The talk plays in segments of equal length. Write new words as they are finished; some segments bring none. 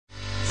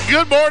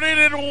Good morning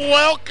and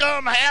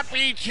welcome.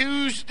 Happy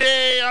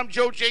Tuesday. I'm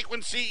Joe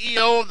Jaquin,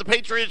 CEO of the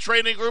Patriot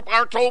Trading Group.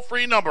 Our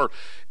toll-free number,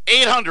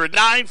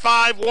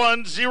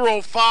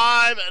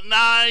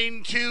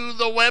 800-951-0592.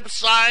 The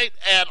website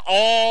at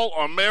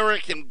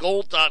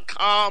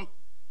allamericangold.com.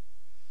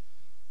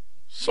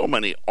 So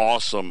many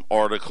awesome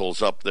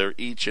articles up there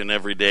each and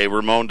every day.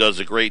 Ramon does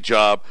a great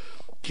job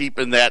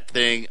keeping that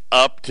thing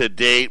up to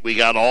date. We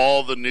got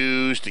all the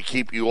news to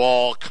keep you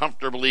all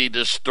comfortably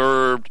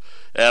disturbed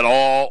at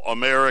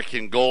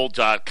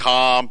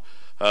allamericangold.com.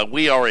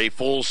 We are a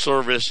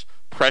full-service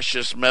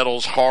precious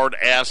metals, hard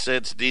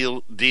assets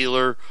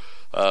dealer,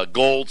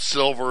 gold,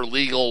 silver,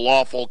 legal,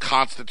 lawful,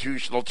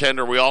 constitutional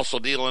tender. We also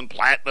deal in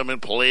platinum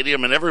and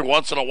palladium, and every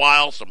once in a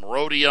while some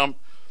rhodium,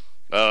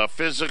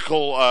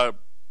 physical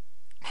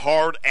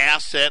hard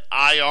asset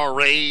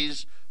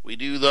IRAs. We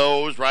do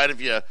those, right?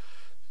 If you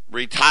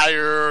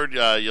retired,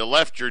 you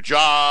left your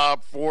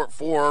job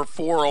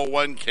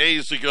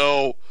 401ks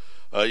ago,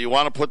 you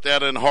want to put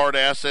that in hard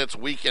assets,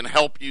 we can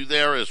help you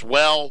there as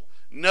well.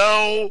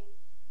 No,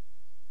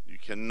 you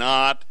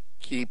cannot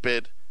keep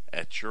it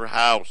at your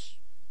house.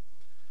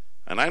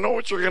 And I know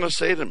what you're going to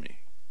say to me.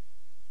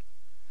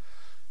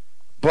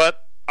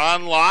 But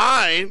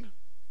online,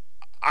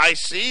 I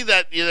see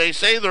that they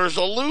say there's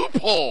a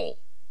loophole.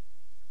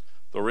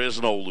 There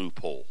is no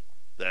loophole.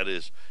 That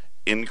is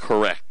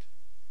incorrect.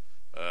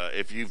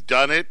 If you've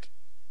done it,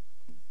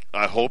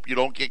 I hope you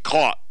don't get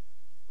caught.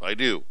 I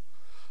do.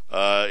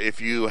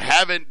 If you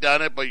haven't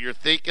done it, but you're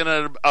thinking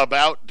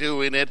about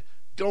doing it,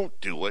 don't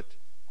do it.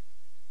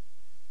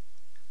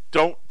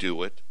 Don't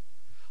do it.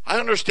 I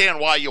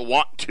understand why you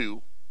want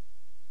to,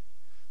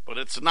 but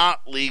it's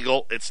not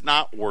legal. It's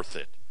not worth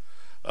it.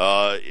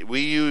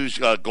 We use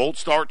Gold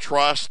Star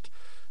Trust.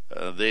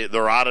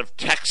 They're out of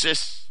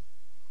Texas.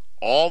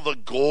 All the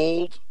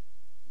gold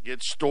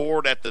gets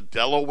stored at the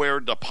Delaware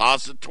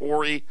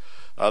Depository.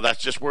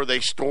 That's just where they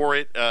store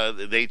it.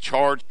 They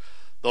charge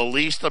the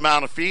least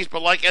amount of fees,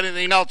 but like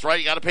anything else, right?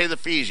 You got to pay the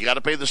fees. You got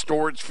to pay the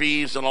storage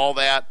fees and all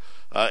that.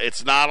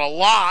 It's not a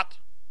lot,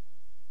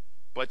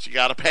 but you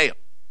got to pay them.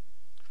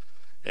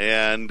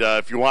 And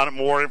if you want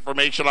more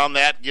information on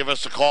that, give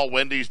us a call.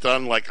 Wendy's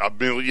done like 1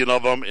 million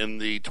of them in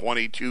the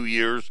 22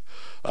 years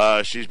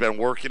she's been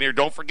working here.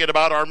 Don't forget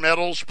about our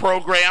metals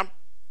program.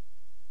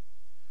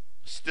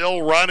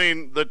 Still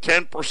running the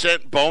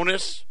 10%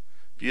 bonus.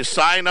 If you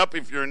sign up,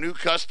 if you're a new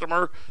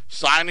customer,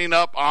 signing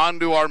up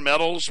onto our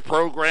metals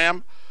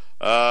program,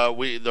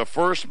 the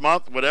first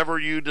month, whatever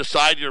you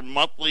decide your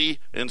monthly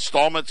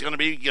installment's going to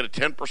be, you get a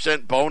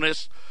 10%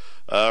 bonus.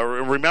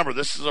 Remember,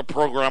 this is a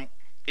program.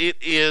 It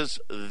is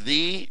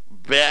the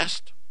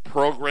best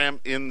program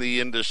in the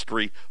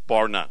industry,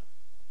 bar none.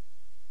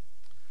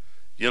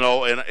 You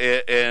know,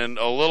 and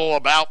a little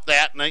about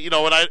that. And, you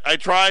know, and I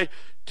try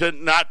to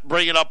not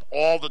bring it up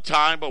all the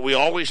time, but we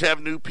always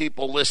have new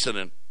people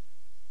listening.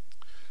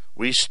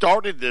 We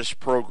started this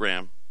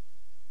program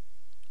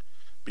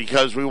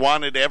because we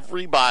wanted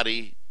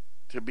everybody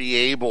to be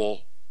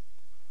able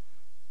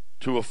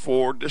to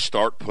afford to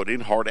start putting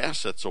hard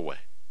assets away.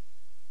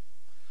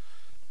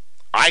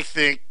 I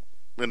think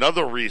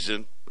another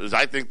reason is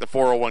I think the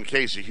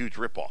 401k is a huge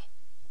ripoff.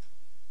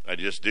 I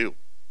just do.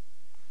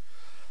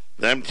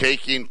 Them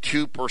taking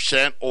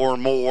 2% or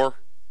more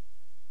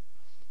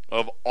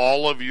of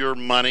all of your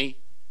money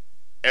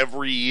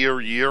every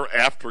year, year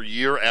after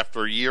year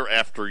after year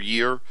after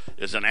year,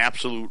 is an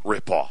absolute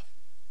ripoff.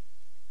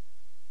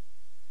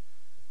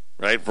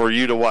 Right? For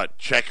you to what?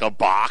 Check a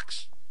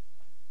box.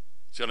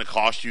 It's going to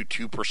cost you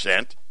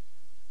 2%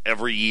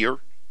 every year.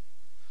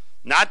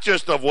 Not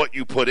just of what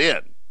you put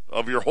in,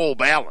 of your whole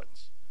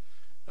balance.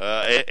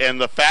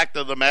 And the fact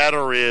of the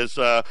matter is,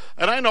 and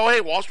I know, hey,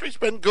 Wall Street's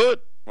been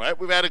good. Right?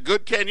 We've had a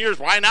good 10 years.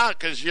 Why not?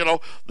 Because, you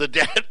know, the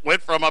debt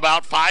went from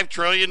about $5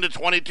 trillion to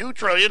 $22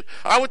 trillion.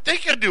 I would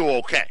think it'd do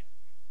okay.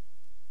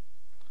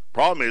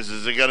 Problem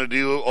is it going to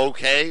do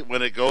okay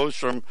when it goes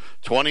from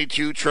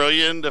 $22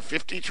 trillion to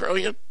 $50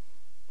 trillion?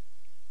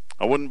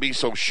 I wouldn't be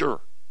so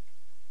sure.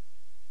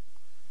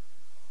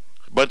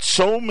 But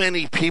so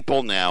many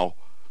people now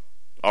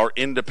are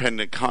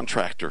independent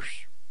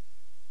contractors.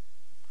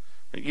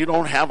 You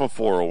don't have a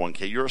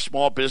 401k. You're a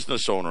small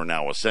business owner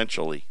now,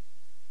 essentially.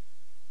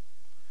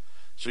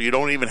 So you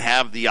don't even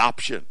have the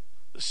option.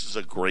 This is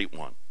a great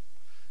one.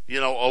 You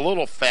know, a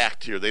little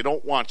fact here. They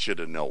don't want you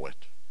to know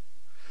it.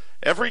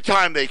 Every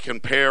time they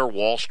compare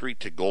Wall Street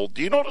to gold,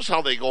 do you notice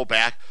how they go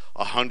back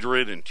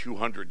 100 and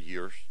 200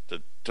 years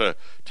to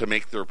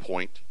make their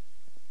point?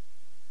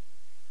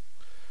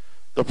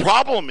 The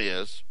problem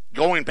is,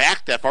 going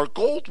back that far,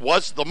 gold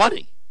was the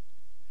money.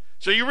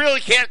 So you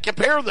really can't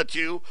compare the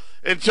two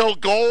until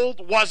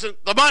gold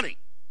wasn't the money.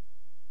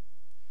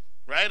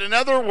 Right? In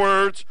other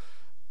words,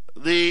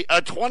 a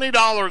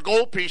 $20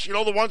 gold piece, you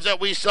know, the ones that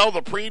we sell,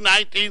 the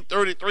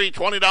pre-1933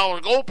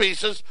 $20 gold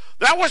pieces,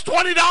 that was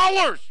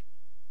 $20.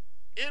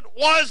 It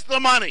was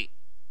the money.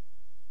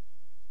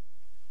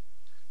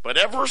 But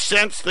ever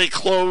since they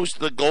closed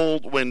the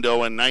gold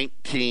window in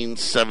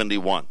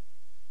 1971,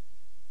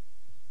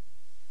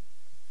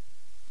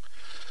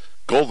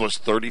 Gold was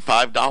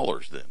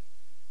 $35 then.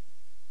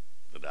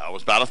 But now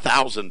it's about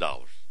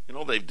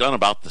 $1,000. They've done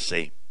about the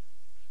same.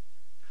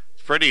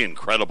 It's pretty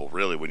incredible,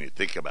 really, when you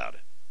think about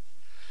it.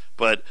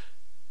 But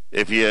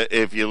if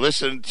you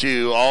listen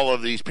to all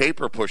of these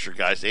paper pusher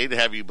guys, they'd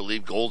have you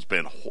believe gold's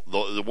been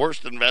the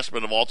worst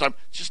investment of all time.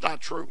 It's just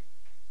not true.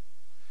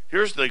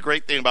 Here's the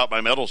great thing about my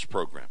metals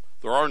program.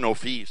 There are no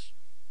fees.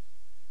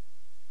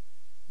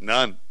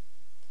 None.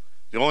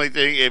 The only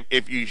thing,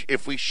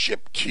 if we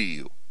ship to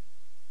you,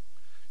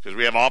 because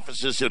we have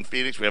offices in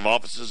Phoenix, we have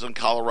offices in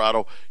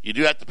Colorado, you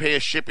do have to pay a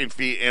shipping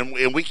fee,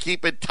 and we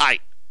keep it tight.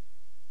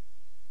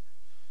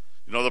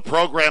 The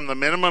program, the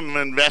minimum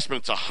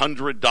investment's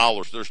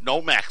 $100. There's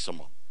no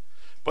maximum.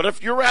 But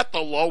if you're at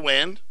the low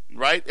end,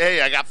 right,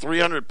 hey, I got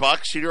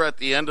 $300 here at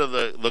the end of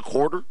the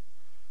quarter,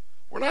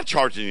 we're not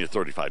charging you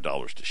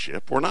 $35 to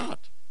ship. We're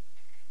not.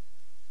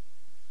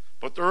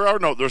 But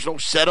there's no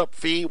setup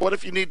fee. What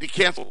if you need to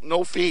cancel?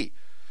 No fee.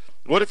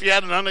 What if you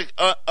had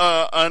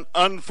an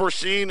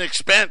unforeseen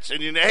expense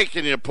and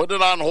can you put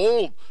it on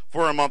hold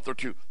for a month or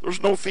two?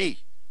 There's no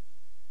fee.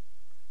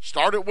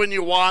 Start it when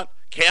you want,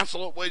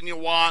 cancel it when you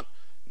want,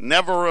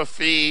 never a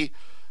fee.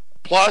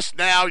 Plus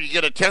now you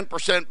get a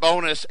 10%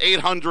 bonus,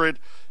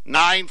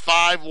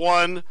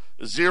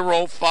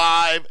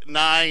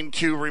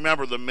 800-951-0592.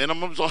 Remember, the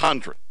minimum's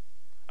 100.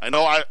 I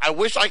know I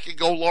wish I could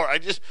go lower.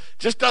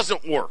 Just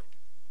doesn't work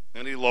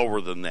any lower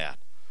than that.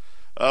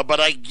 But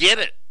I get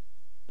it.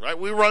 Right,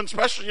 we run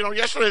special.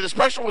 Yesterday the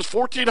special was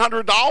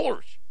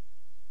 $1,400.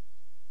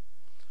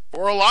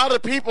 For a lot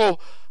of people,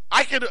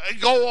 I could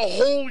go a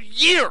whole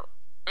year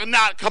and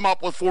not come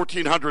up with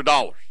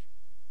 $1,400.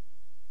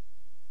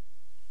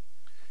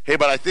 Hey,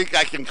 but I think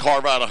I can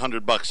carve out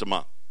 $100 a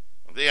month.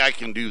 I think I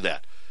can do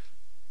that.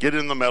 Get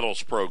in the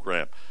metals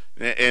program.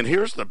 And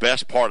here's the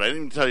best part. I didn't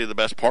even tell you the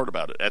best part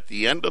about it. At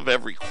the end of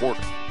every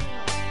quarter,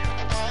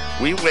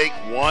 we make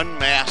one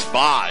mass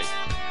buy.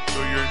 So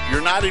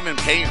you're not even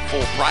paying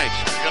full price.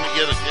 You're going to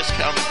get a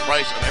discounted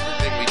price on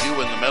everything we do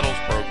in the metals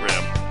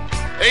program.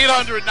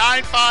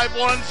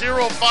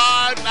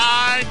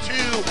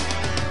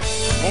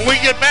 800-951-0592. When we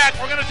get back,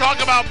 we're going to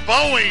talk about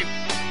Boeing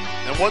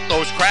and what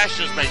those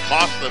crashes may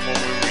cost them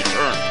when we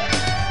return.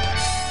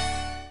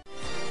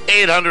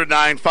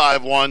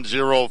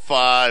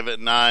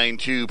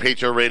 800-951-0592.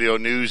 Patriot Radio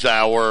News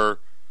Hour.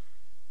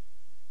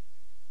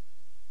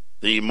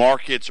 The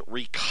market's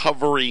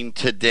recovering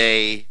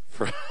today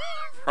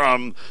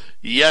from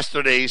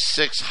yesterday's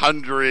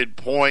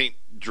 600-point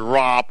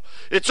drop.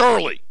 It's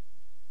early.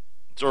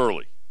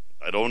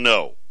 I don't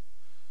know.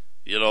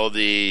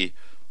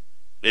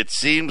 It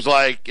seems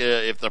like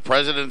if the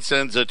president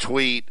sends a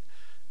tweet,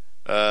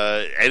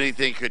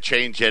 anything could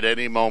change at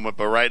any moment.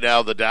 But right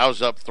now, the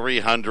Dow's up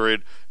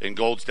 300 and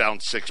gold's down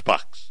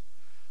 $6.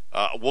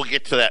 We'll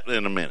get to that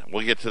in a minute.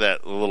 We'll get to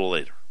that a little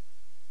later.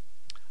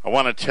 I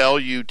want to tell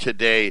you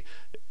today,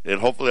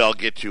 and hopefully I'll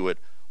get to it,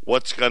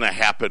 what's going to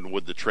happen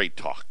with the trade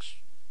talks.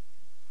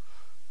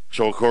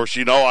 So, of course,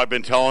 I've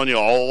been telling you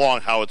all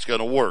along how it's going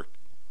to work.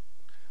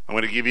 I'm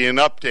going to give you an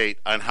update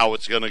on how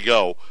it's going to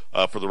go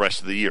for the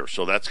rest of the year.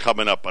 So that's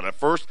coming up. But at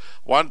first,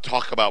 I want to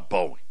talk about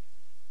Boeing.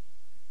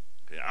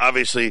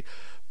 Obviously,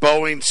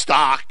 Boeing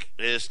stock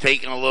is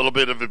taking a little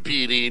bit of a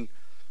beating.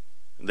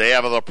 They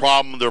have the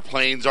problem. Their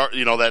planes are,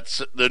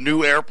 that's the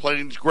new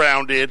airplanes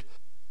grounded.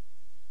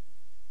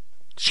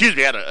 Excuse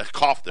me, I had a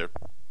cough there.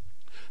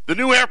 The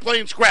new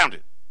airplane's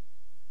grounded.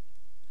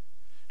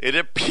 It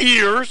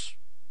appears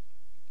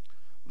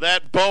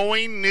that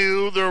Boeing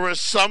knew there was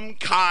some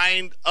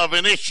kind of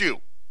an issue.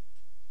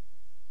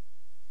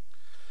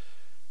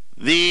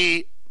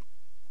 The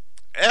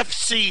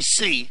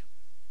FCC,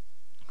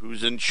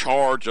 who's in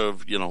charge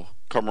of,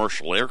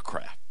 commercial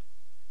aircraft,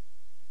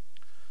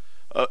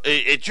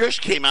 it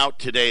just came out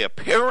today,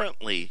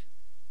 apparently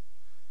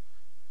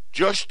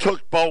just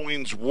took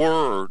Boeing's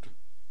word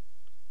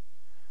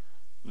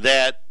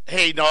that,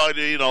 hey, no,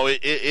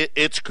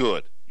 it's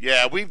good.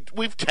 Yeah,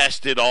 we've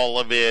tested all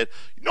of it.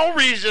 No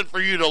reason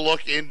for you to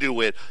look into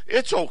it.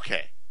 It's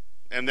okay.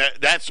 And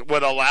that's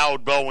what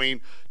allowed Boeing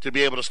to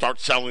be able to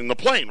start selling the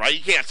plane, right?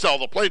 You can't sell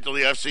the plane until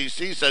the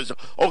FCC says,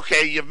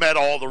 okay, you've met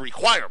all the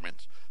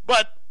requirements.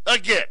 But,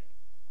 again,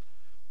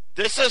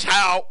 this is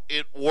how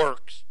it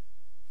works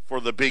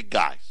for the big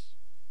guys.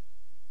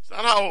 It's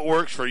not how it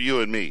works for you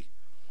and me.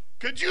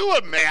 Could you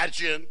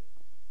imagine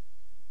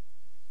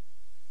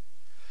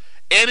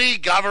any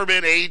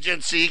government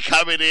agency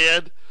coming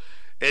in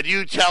and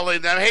you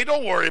telling them, hey,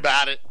 don't worry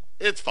about it.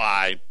 It's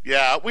fine.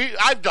 Yeah,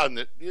 I've done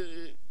it.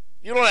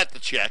 You don't have to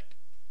check.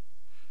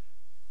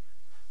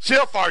 See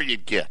how far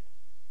you'd get.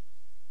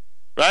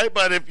 Right?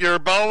 But if you're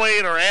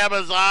Boeing or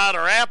Amazon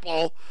or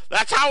Apple,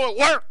 that's how it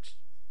works.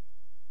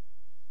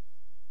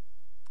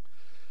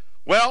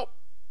 Well,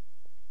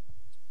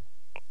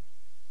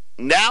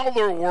 now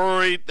they're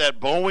worried that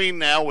Boeing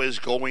now is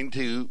going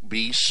to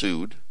be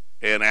sued.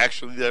 And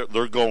actually,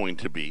 they're going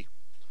to be.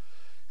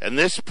 And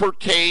this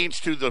pertains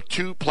to the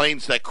two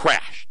planes that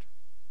crashed.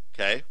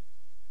 Okay?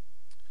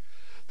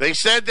 They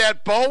said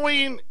that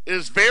Boeing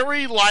is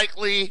very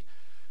likely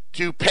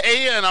to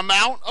pay an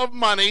amount of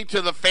money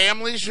to the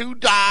families who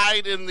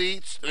died in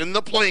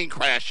the plane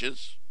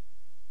crashes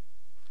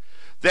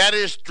that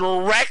is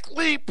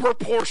directly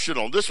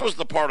proportional. This was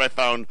the part I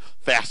found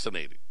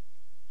fascinating.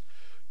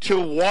 To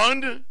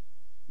one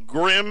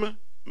grim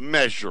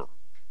measure.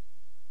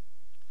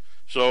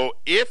 So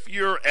if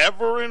you're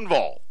ever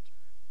involved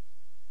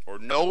or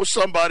know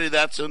somebody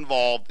that's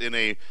involved in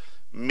a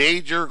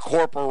major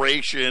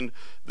corporation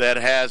that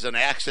has an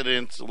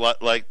accident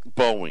like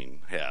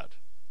Boeing had,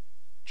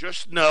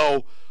 just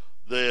know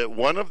that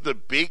one of the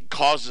big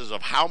causes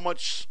of how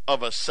much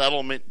of a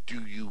settlement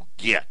do you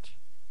get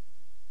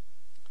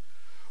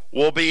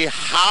will be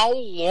how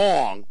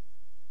long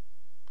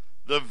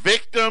the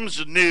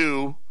victims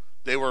knew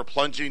they were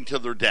plunging to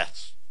their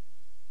deaths.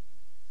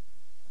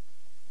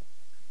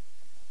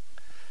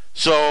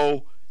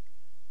 So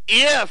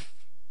if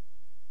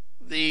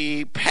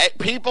the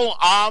people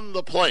on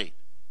the plane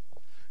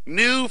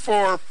knew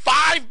for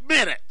 5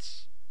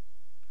 minutes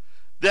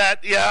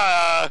that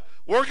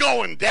we're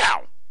going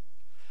down,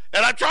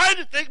 and I'm trying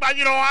to think about,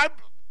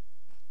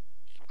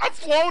 I've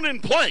flown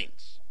in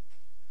planes.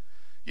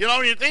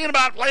 You're thinking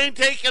about plane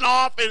taking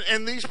off,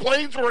 and these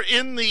planes were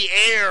in the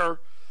air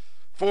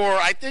for,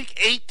 I think,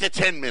 8 to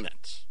 10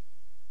 minutes.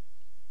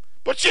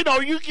 But,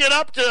 you get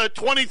up to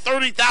 20,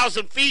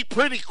 30,000 feet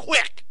pretty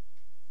quick.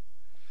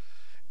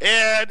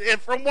 And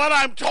from what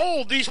I'm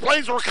told, these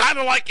planes were kind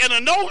of like in a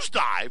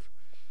nosedive,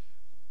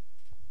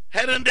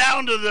 heading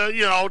down to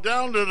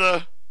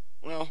the,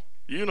 well,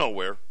 you know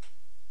where.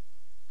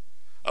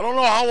 I don't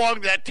know how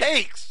long that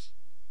takes.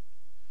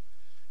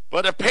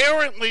 But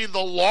apparently the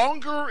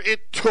longer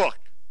it took,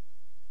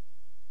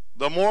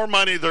 the more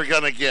money they're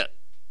going to get.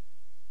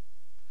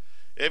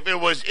 If it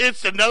was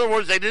instant, in other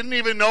words, they didn't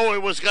even know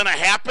it was going to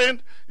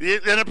happen,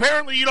 then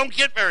apparently you don't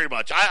get very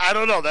much. I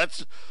don't know.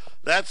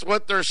 That's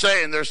what they're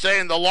saying. They're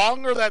saying the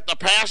longer that the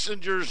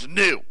passengers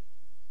knew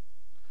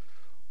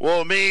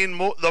will mean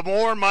the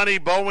more money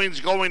Boeing's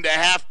going to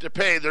have to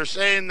pay. They're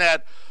saying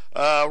that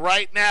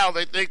right now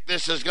they think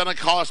this is going to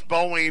cost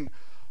Boeing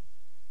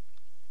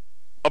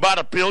about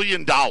 $1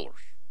 billion.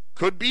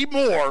 Could be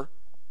more,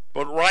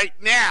 but right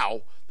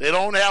now they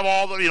don't have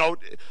all the,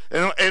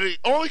 and it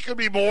only could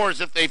be more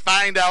is if they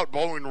find out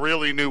Boeing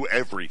really knew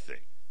everything,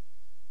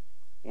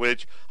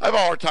 which I have a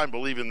hard time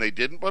believing they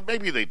didn't, but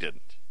maybe they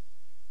didn't.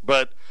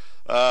 But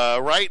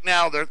right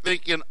now they're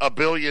thinking $1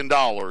 billion.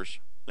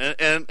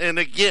 And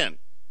again,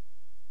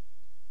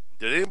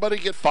 did anybody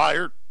get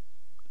fired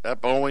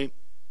at Boeing?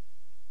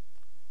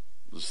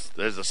 Has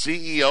the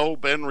CEO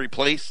been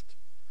replaced?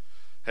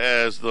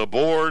 Has the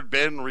board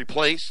been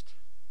replaced?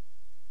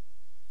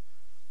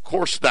 Of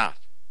course not.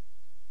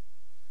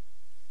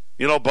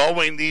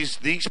 Boeing,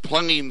 these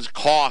planes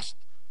cost,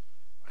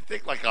 I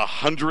think, like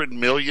 $100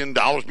 million,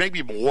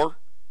 maybe more,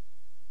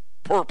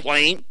 per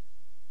plane.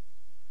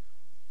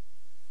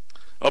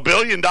 $1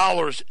 billion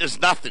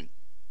is nothing.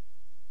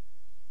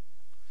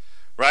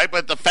 Right?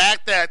 But the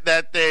fact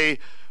that they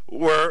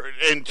were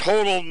in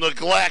total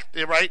neglect,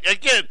 right?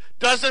 Again,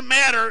 doesn't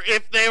matter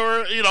if they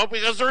were,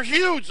 because they're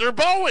huge. They're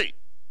Boeing.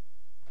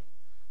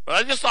 But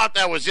I just thought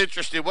that was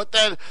interesting. What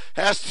that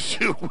has to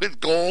do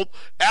with gold,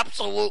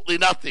 absolutely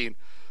nothing.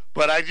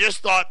 But I just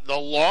thought the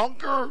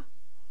longer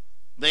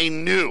they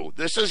knew,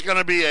 this is going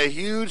to be a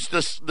huge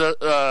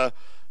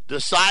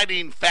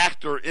deciding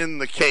factor in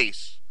the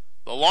case.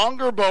 The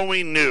longer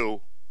Boeing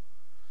knew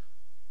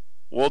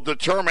will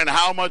determine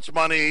how much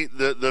money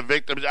the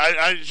victims,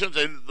 I shouldn't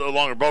say the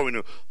longer Boeing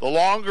knew, the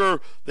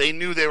longer they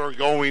knew they were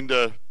going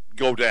to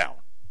go down,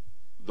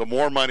 the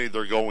more money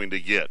they're going to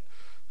get.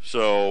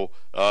 So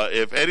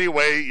if any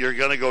way you're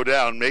going to go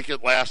down, make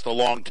it last a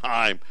long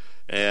time,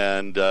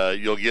 and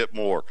you'll get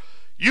more.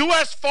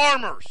 U.S.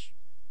 farmers,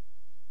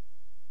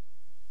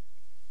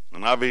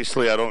 and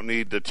obviously I don't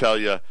need to tell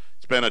you,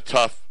 it's been a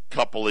tough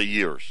couple of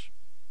years.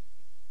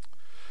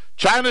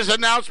 China's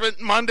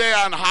announcement Monday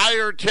on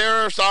higher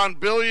tariffs on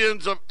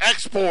billions of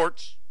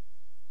exports,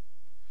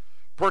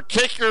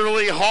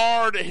 particularly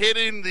hard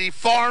hitting the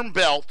farm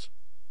belt.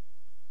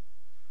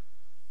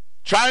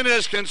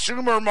 China's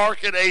consumer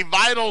market, a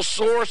vital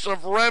source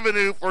of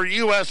revenue for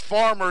U.S.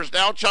 farmers.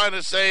 Now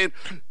China's saying,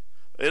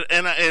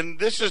 and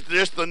this is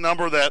just the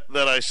number that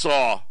I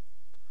saw,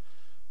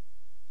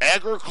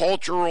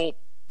 agricultural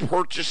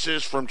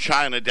purchases from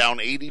China down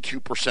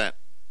 82%.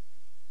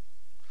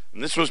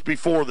 And this was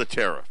before the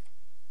tariff.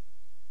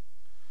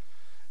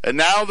 And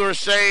now they're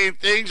saying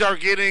things are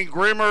getting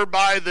grimmer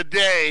by the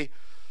day.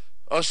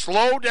 A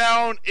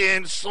slowdown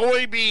in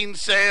soybean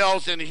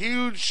sales and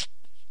huge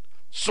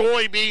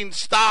soybean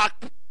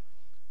stock.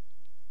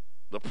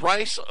 The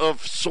price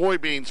of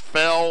soybeans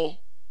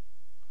fell.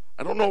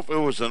 I don't know if it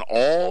was an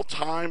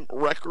all-time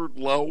record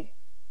low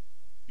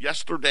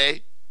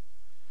yesterday,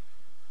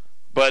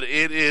 but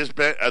it is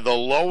the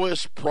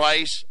lowest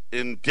price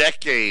in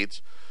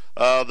decades.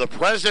 The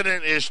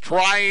president is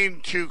trying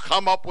to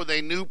come up with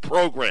a new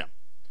program.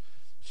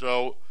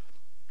 So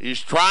he's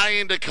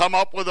trying to come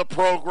up with a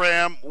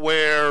program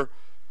where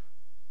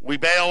we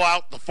bail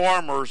out the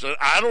farmers. And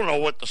I don't know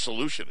what the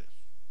solution is.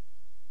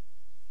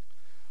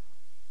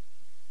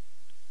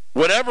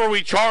 whatever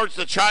we charge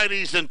the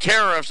Chinese in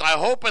tariffs, I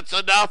hope it's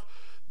enough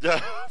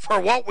for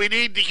what we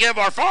need to give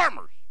our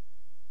farmers.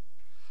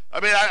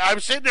 I mean, I'm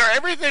sitting there,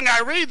 everything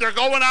I read, they're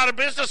going out of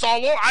business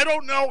all over. I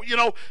don't know,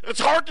 it's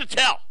hard to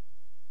tell.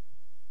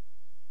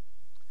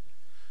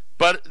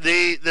 But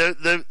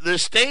the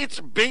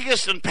state's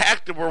biggest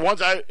impacted were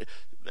ones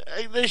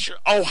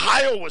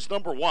Ohio was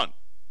number one.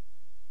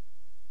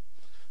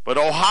 But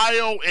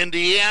Ohio,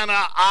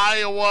 Indiana,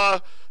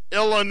 Iowa,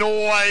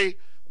 Illinois,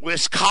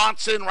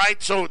 Wisconsin,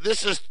 right? So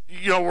this is,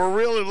 we're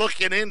really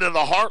looking into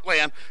the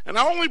heartland. And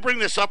I only bring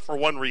this up for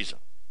one reason.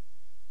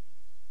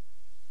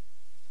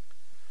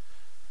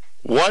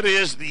 What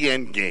is the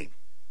end game?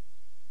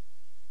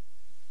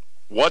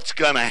 What's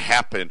going to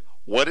happen?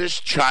 What is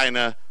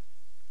China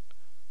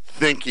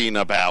thinking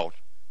about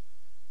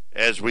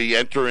as we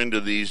enter into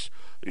these,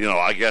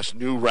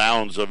 new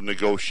rounds of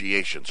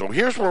negotiations? So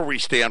here's where we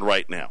stand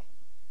right now.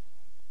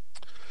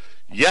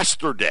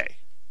 Yesterday,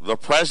 the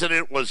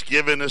president was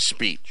given a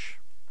speech,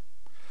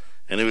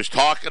 and he was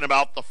talking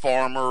about the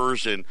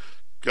farmers and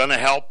going to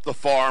help the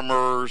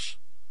farmers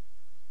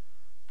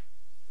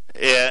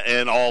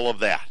and all of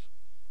that.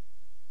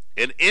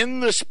 And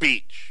in the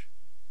speech,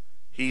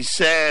 he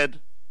said,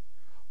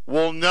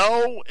 we'll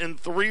know in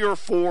 3 or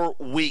 4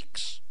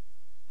 weeks.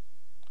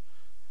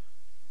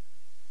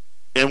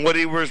 And what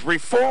he was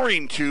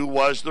referring to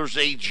was there's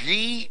a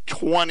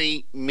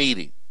G20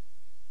 meeting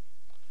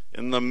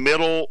in the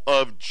middle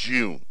of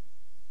June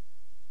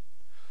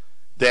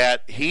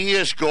that he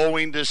is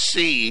going to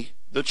see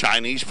the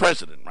Chinese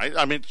president, right?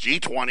 I mean,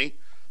 G20,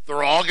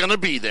 they're all going to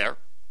be there.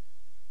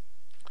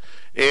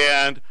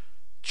 And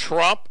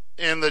Trump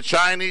and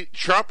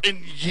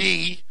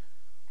Xi,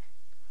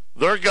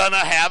 they're going to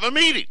have a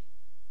meeting.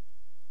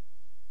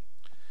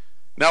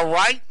 Now,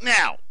 right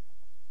now,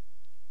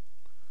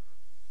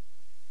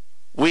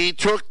 we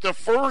took the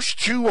first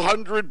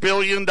 $200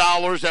 billion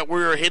that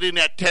we were hitting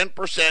at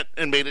 10%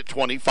 and made it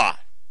 25%.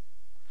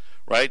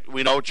 Right?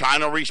 We know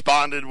China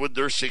responded with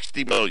their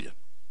 $60 billion.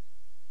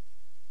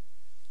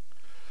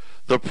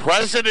 The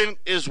president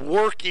is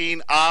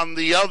working on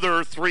the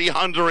other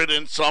 $300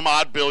 and some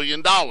odd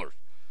billion.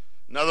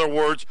 In other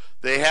words,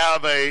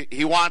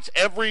 he wants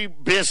every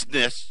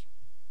business,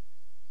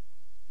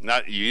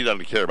 he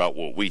doesn't care about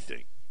what we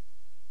think,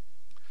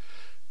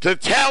 to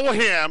tell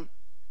him,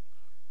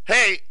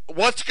 hey,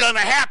 what's going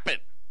to happen?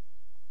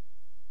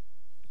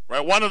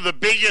 Right? One of the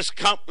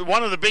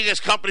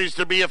biggest companies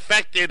to be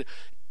affected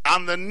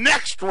on the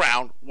next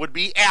round would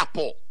be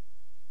Apple.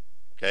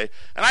 Okay?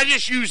 And I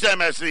just use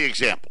them as the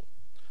example.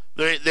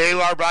 They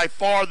are by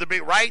far the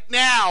big. Right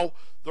now,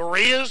 there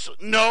is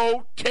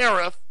no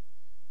tariff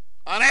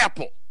on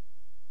Apple.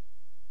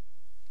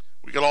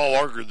 We could all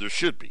argue there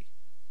should be.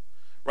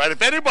 Right?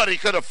 If anybody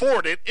could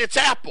afford it, it's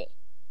Apple.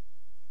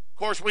 Of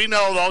course, we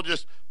know they'll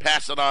just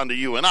pass it on to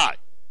you and I.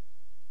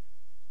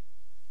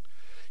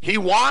 He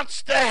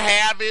wants to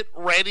have it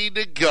ready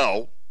to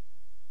go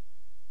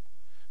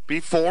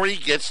before he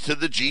gets to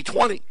the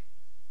G20.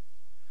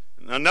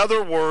 In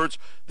other words,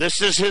 this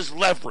is his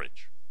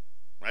leverage,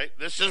 right?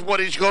 This is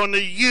what he's going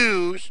to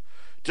use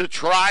to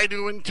try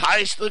to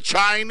entice the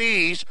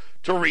Chinese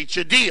to reach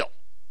a deal.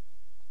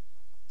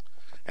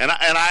 And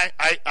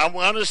I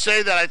want to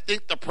say that I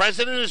think the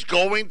president is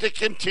going to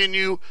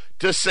continue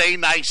to say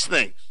nice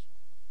things.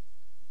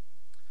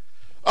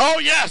 Oh,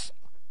 yes,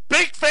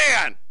 big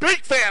fan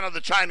of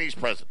the Chinese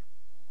president.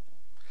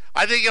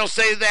 I think he'll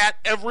say that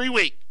every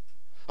week.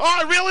 Oh,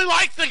 I really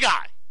like the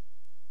guy.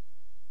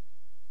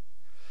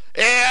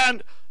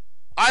 And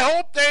I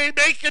hope they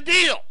make a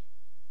deal.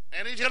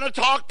 And he's going to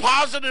talk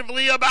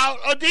positively about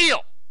a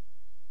deal.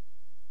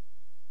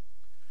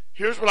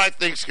 Here's what I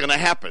think is going to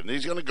happen.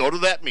 He's going to go to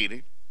that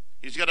meeting.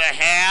 He's going to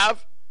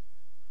have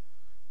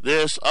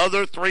this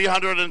other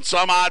 $300 and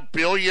some odd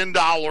billion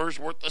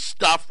worth of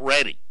stuff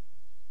ready.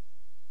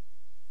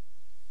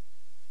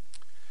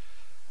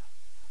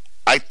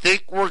 I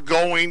think we're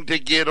going to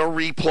get a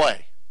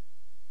replay.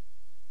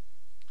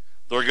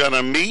 They're going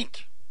to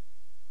meet.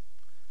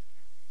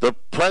 The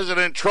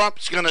President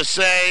Trump's going to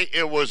say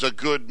it was a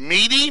good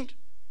meeting.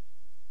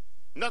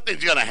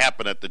 Nothing's going to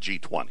happen at the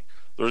G20.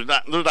 There's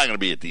not going to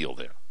be a deal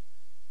there.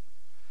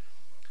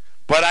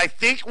 But I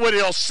think what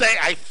he'll say,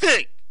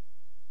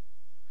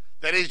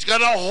 that he's going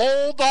to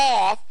hold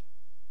off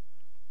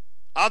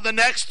on the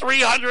next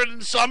 300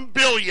 and some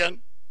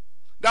billion.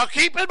 Now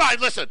keep in mind,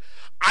 listen,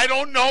 I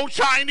don't know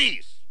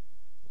Chinese.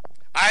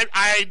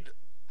 I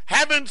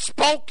haven't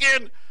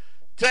spoken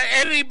to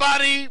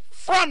anybody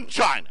from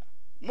China.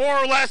 More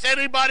or less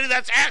anybody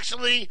that's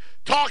actually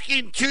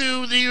talking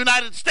to the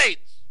United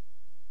States.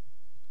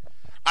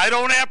 I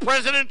don't have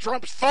President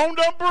Trump's phone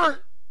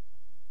number.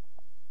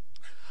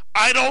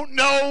 I don't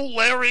know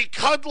Larry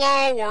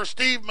Kudlow or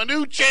Steve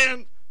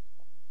Mnuchin.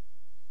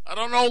 I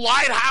don't know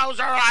Lighthouser.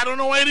 I don't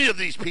know any of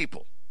these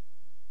people.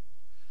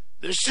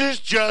 This is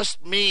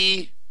just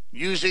me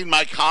using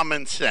my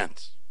common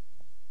sense.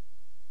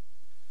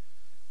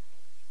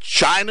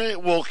 China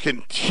will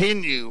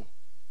continue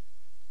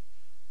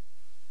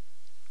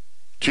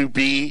to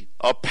be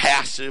a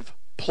passive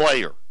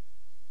player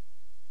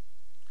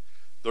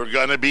they're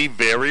going to be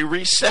very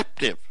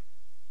receptive.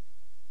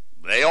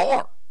 They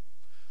are.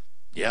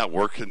 Yeah,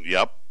 working.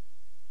 Yep.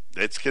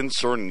 It's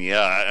concerning.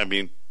 Yeah, I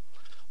mean,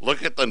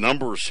 look at the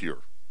numbers here.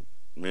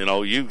 You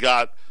know, you've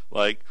got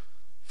like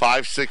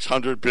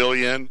 500-600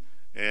 billion,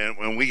 and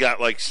when we got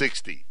like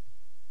 60.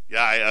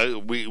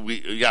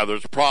 Yeah,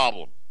 there's a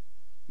problem.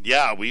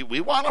 Yeah,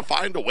 we want to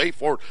find a way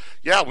forward.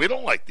 Yeah, we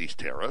don't like these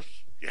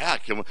tariffs. Yeah,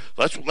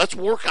 let's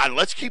work on it.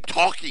 Let's keep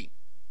talking.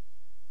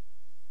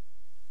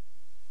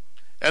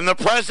 And the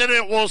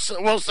president will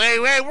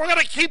say, hey, we're going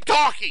to keep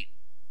talking.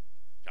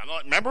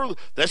 Remember,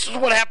 this is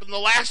what happened the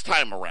last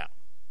time around.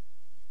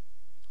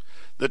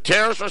 The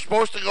tariffs were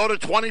supposed to go to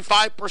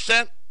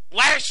 25%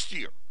 last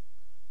year.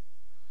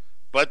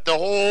 But the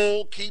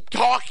whole keep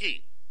talking.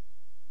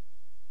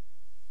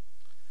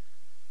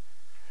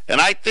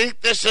 And I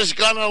think this is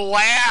going to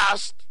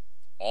last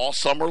all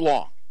summer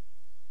long.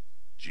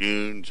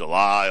 June,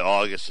 July,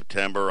 August,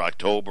 September,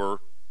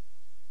 October.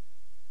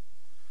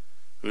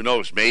 Who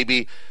knows?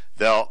 Maybe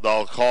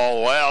they'll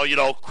call, well, you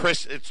know,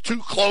 it's too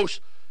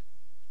close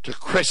to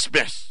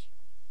Christmas.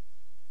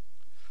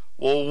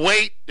 We'll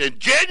wait, and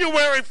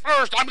January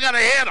 1st, I'm going to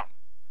hit them.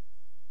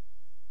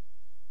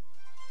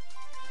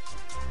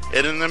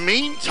 And in the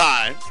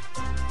meantime,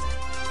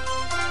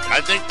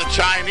 I think the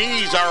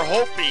Chinese are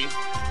hoping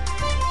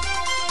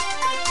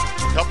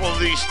a couple of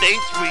these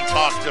states we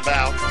talked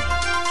about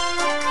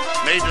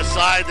may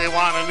decide they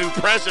want a new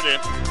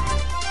president,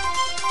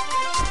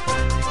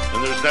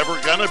 and there's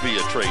never going to be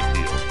a trade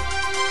deal.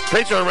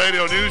 Patriot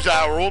Radio News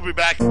Hour. We'll be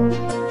back.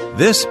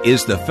 This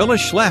is the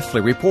Phyllis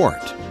Schlafly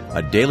Report,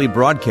 a daily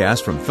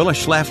broadcast from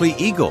Phyllis Schlafly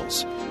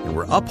Eagles, and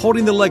we're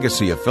upholding the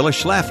legacy of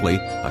Phyllis Schlafly,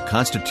 a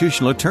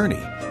constitutional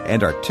attorney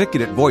and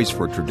articulate voice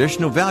for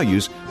traditional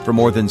values for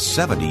more than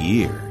 70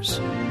 years.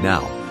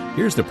 Now,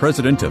 here's the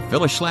president of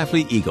Phyllis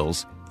Schlafly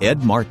Eagles,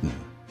 Ed Martin.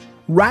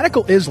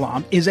 Radical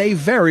Islam is a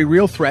very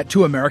real threat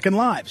to American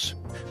lives.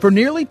 For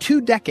nearly 2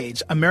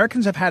 decades,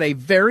 Americans have had a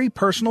very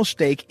personal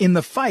stake in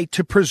the fight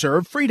to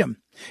preserve freedom.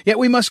 Yet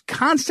we must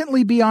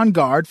constantly be on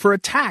guard for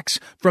attacks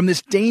from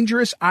this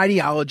dangerous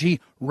ideology,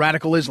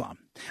 Radical Islam.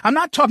 I'm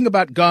not talking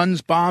about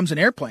guns, bombs, and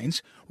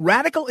airplanes.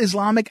 Radical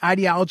Islamic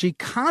ideology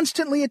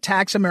constantly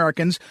attacks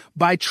Americans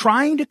by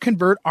trying to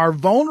convert our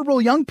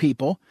vulnerable young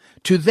people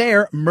to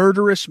their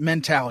murderous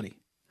mentality.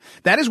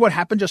 That is what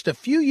happened just a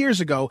few years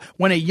ago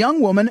when a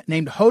young woman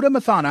named Hoda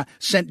Mathana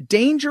sent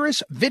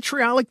dangerous,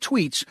 vitriolic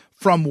tweets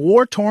from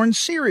war-torn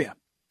Syria.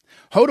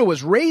 Hoda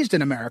was raised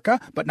in America,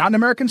 but not an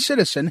American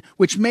citizen,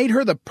 which made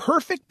her the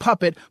perfect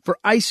puppet for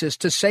ISIS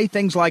to say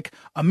things like,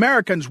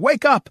 Americans,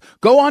 wake up,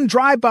 go on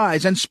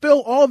drive-bys and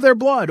spill all of their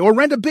blood, or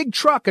rent a big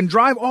truck and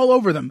drive all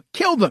over them,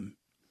 kill them.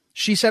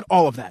 She said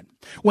all of that.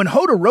 When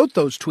Hoda wrote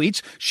those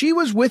tweets, she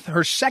was with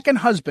her second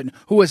husband,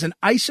 who was an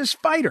ISIS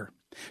fighter.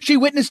 She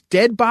witnessed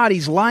dead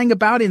bodies lying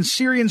about in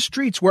Syrian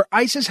streets where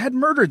ISIS had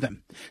murdered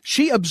them.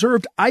 She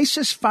observed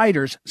ISIS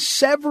fighters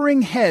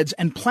severing heads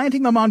and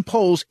planting them on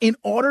poles in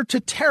order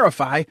to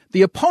terrify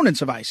the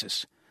opponents of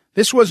ISIS.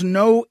 This was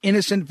no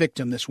innocent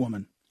victim, this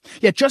woman.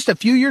 Yet just a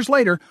few years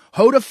later,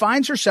 Hoda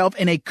finds herself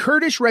in a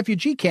Kurdish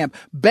refugee camp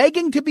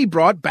begging to be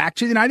brought back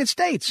to the United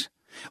States.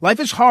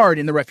 Life is hard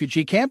in the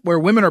refugee camp, where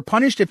women are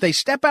punished if they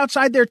step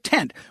outside their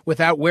tent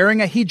without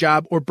wearing a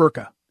hijab or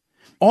burqa.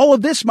 All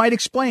of this might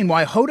explain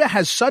why Hoda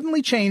has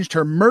suddenly changed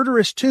her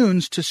murderous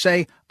tunes to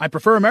say, I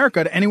prefer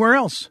America to anywhere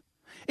else.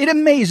 It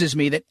amazes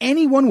me that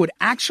anyone would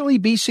actually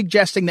be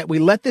suggesting that we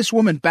let this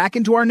woman back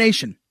into our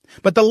nation.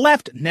 But the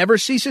left never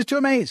ceases to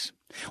amaze.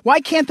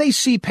 Why can't they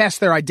see past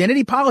their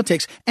identity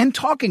politics and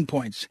talking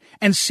points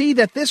and see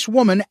that this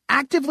woman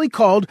actively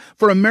called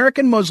for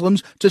American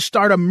Muslims to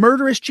start a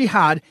murderous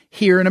jihad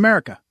here in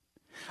America?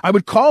 I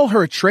would call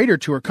her a traitor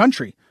to her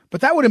country,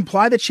 but that would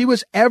imply that she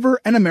was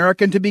ever an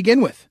American to begin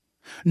with.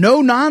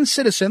 No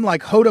non-citizen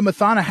like Hoda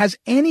Mathana has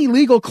any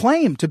legal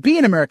claim to be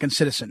an American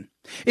citizen.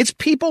 It's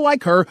people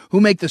like her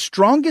who make the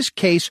strongest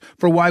case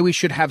for why we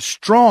should have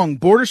strong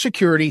border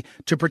security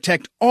to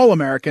protect all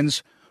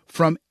Americans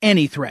from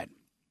any threat.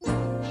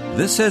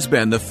 This has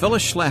been the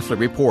Phyllis Schlafly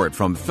Report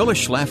from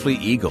Phyllis Schlafly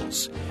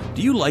Eagles.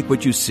 Do you like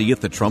what you see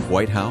at the Trump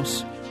White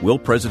House? Will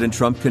President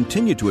Trump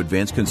continue to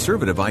advance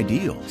conservative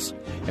ideals?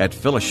 At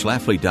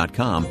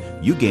phyllisschlafly.com,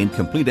 you gain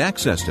complete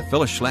access to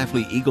Phyllis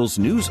Schlafly Eagles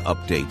news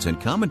updates and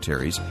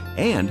commentaries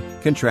and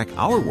can track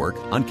our work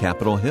on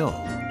Capitol Hill.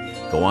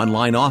 Go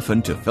online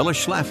often to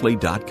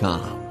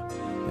phyllisschlafly.com.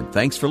 And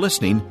thanks for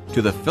listening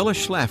to the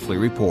Phyllis Schlafly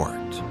Report.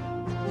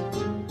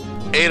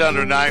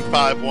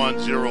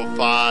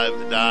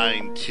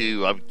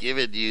 800-951-0592. I've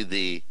given you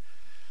the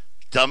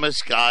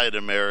dumbest guy in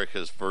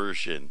America's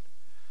version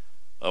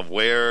of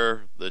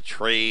where the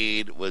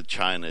trade with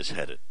China is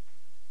headed.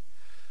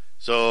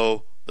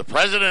 So the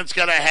president's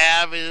going to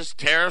have his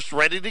tariffs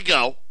ready to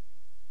go.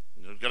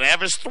 He's going to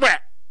have his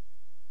threat.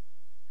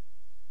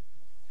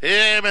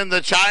 Him and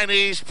the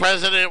Chinese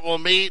president will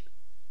meet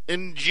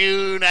in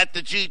June at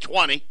the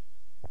G20.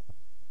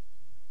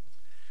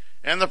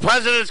 And the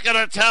president's going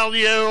to tell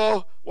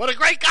you what a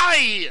great guy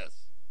he is.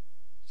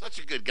 Such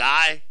a good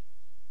guy.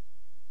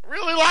 I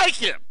really like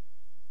him.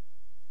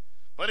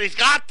 But he's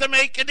got to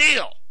make a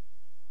deal.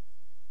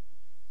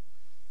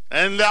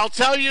 And they'll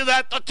tell you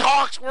that the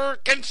talks were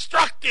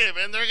constructive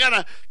and they're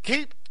going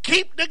to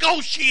keep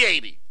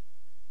negotiating.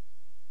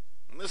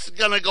 And this is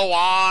going to go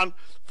on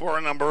for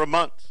a number of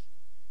months.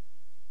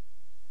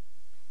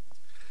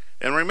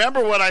 And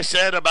remember what I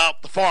said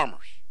about the farmers.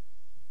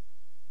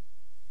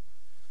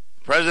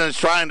 The president's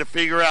trying to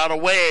figure out a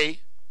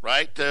way,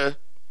 right, to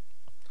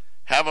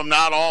have them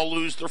not all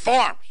lose their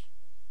farms.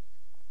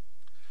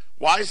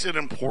 Why is it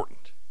important?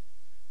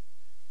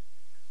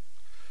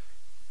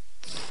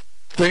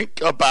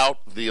 Think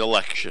about the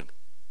election.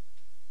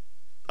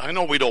 I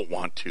know we don't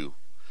want to.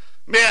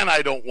 Man,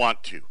 I don't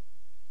want to.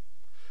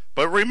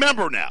 But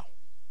remember now,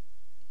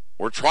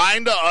 we're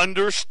trying to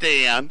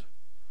understand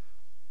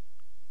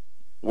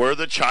where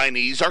the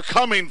Chinese are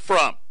coming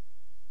from.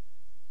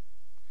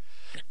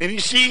 And you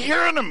see,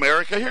 here in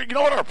America, you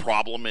know what our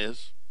problem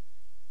is?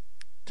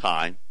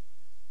 Time.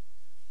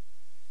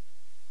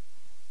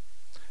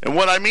 And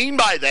what I mean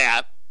by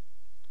that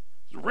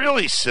is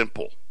really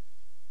simple.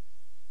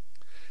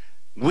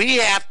 We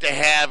have to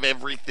have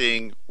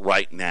everything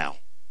right now.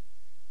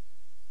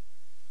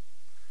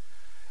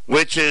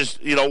 Which is,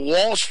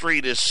 Wall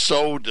Street is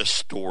so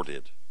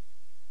distorted.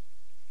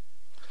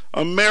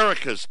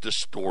 America's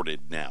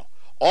distorted now.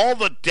 All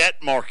the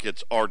debt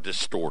markets are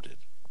distorted.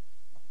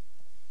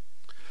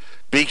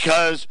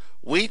 Because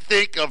we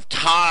think of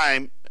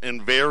time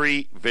in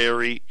very,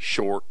 very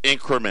short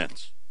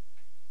increments.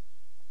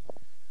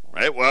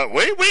 Right? Well,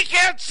 we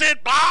can't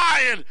sit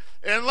by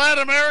and let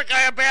America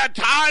have bad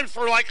times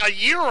for like a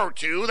year or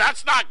two.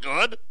 That's not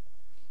good.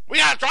 We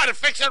got to try to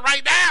fix it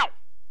right now.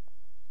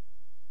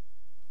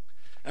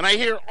 And I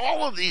hear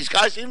all of these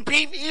guys,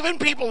 even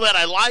people that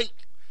I like,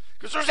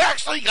 because there's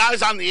actually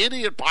guys on the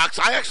Idiot Box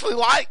I actually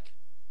like.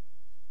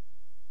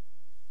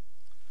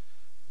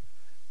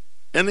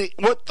 And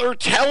what they're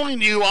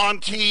telling you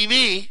on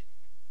TV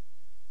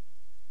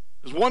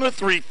is one of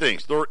three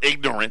things. They're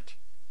ignorant.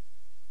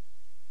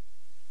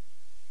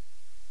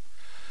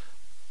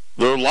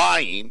 They're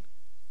lying.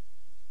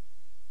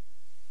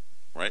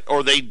 Right?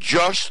 Or they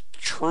just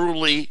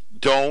truly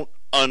don't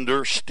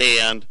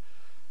understand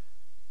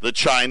the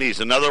Chinese.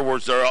 In other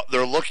words,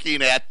 they're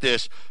looking at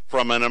this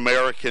from an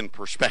American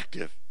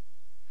perspective,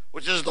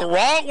 which is the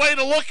wrong way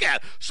to look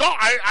at it. So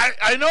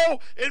I know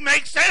it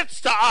makes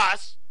sense to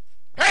us.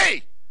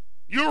 Hey,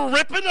 you're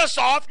ripping us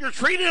off. You're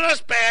treating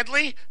us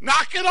badly.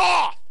 Knock it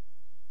off.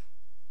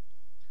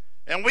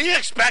 And we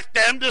expect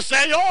them to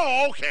say,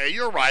 oh, okay,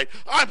 you're right.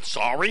 I'm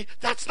sorry.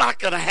 That's not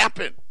going to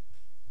happen.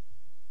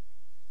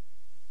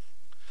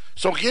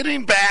 So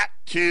getting back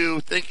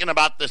to thinking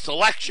about this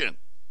election,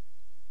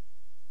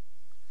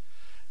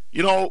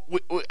 and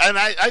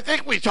I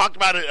think we talked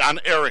about it on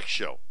Eric's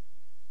show.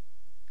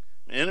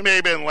 And it may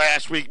have been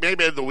last week,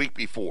 maybe the week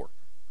before.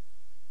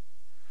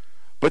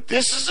 But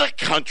this is a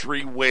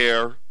country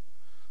where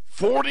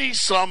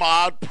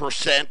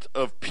 40-some-odd%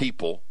 of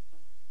people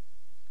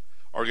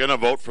are going to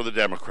vote for the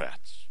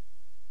Democrats.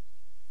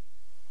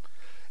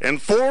 And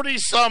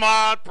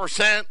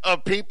 40-some-odd%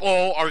 of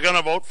people are going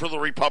to vote for the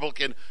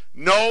Republican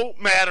no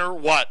matter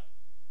what.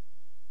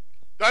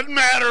 Doesn't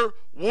matter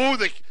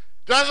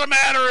doesn't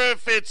matter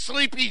if it's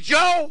Sleepy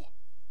Joe.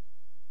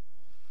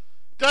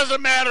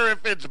 Doesn't matter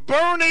if it's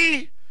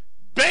Bernie,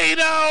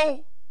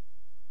 Beto,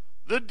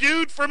 the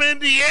dude from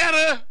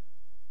Indiana.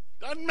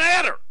 Doesn't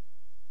matter.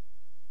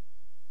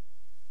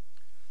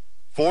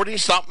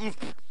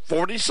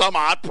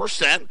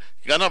 40-some-odd%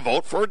 going to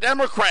vote for a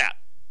Democrat.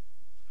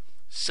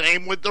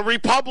 Same with the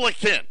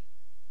Republican.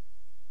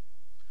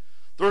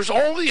 There's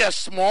only a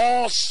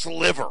small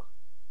sliver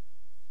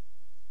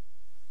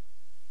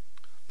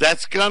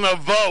that's going to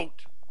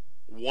vote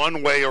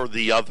one way or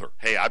the other.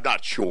 Hey, I'm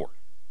not sure.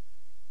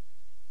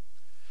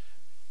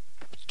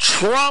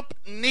 Trump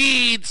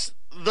needs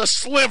the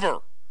sliver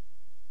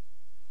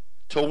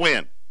to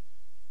win.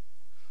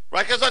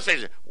 Right? Because let's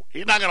face it,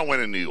 he's not going to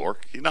win in New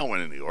York. He's not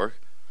winning New York.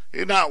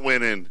 He's not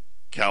winning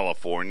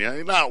California.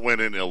 He's not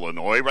winning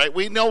Illinois, right?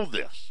 We know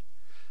this.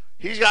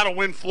 He's got to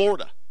win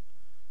Florida.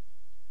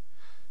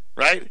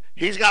 Right?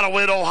 He's got to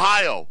win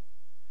Ohio.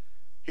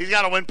 He's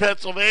got to win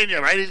Pennsylvania,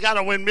 right? He's got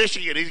to win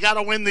Michigan. He's got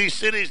to win these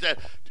cities that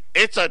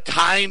it's a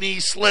tiny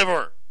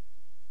sliver.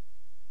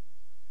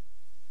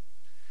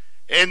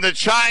 And the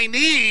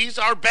Chinese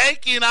are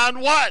banking on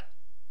what?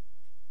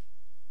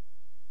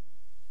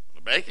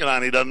 They're banking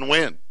on he doesn't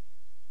win.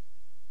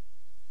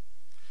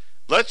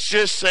 Let's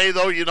just say,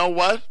 though, you know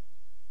what?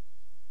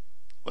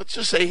 Let's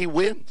just say he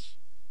wins.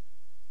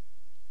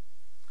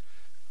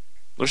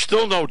 There's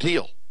still no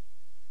deal.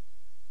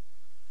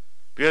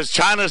 Because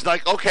China's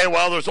like, okay,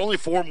 well, there's only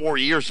 4 more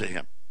years of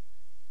him.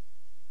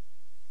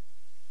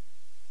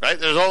 Right?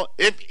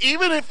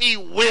 Even if he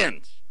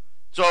wins.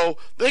 So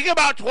think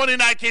about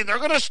 2019. They're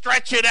going to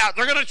stretch it out.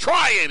 They're going to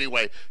try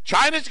anyway.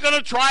 China's going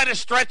to try to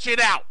stretch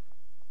it out.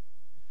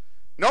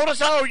 Notice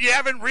how you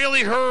haven't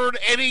really heard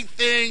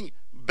anything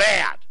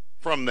bad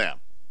from them.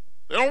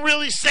 They don't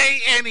really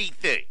say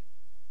anything.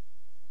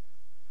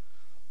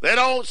 They They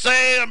don't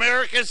say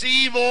America's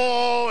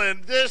evil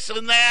and this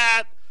and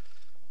that.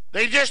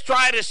 They just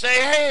try to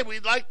say, hey,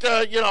 we'd like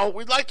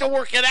to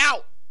work it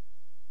out.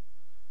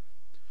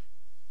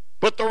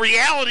 But the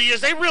reality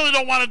is they really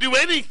don't want to do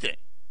anything.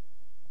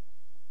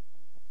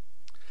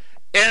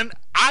 And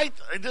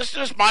this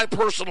is my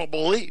personal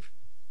belief.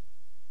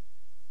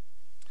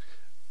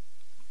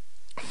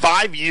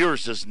 5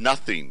 years is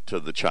nothing to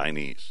the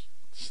Chinese.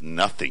 It's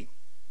nothing.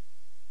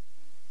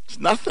 It's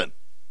nothing.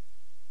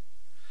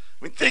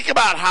 I mean, think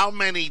about how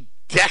many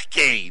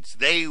decades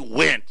they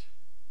went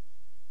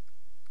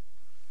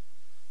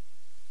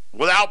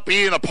without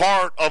being a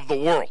part of the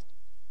world.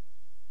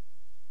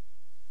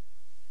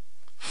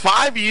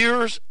 5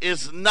 years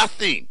is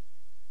nothing.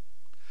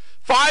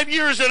 5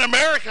 years in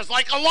America is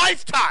like a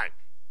lifetime.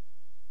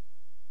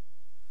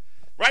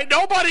 Right?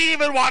 Nobody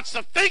even wants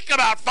to think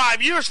about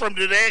 5 years from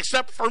today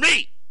except for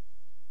me.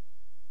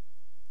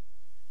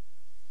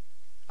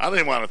 I don't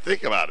even want to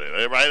think about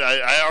it, right?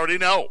 I already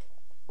know.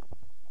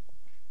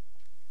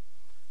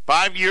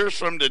 5 years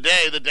from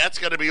today, the debt's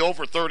going to be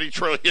over $30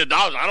 trillion.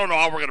 I don't know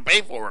how we're going to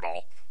pay for it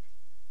all.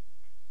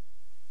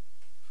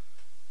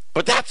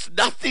 But that's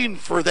nothing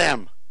for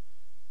them.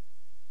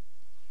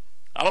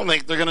 I don't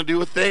think they're going to do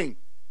a thing.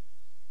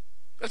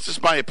 That's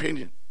just my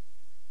opinion.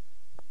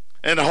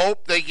 And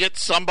hope they get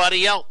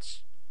somebody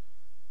else.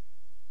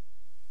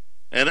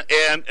 And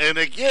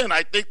again,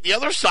 I think the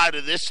other side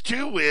of this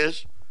too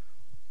is,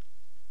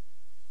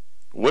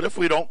 what if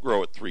we don't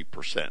grow at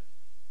 3%?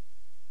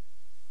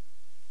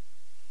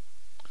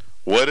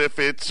 What if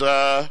it's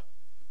 2%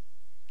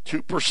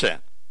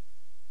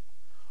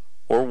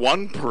 or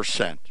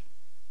 1%?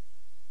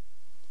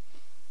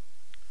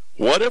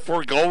 What if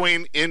we're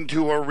going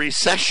into a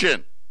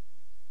recession?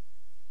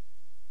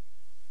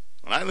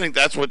 And I think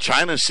that's what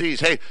China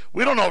sees. Hey,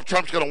 we don't know if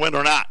Trump's going to win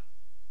or not.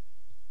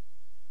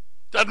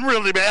 Doesn't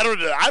really matter.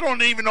 I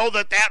don't even know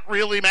that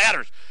really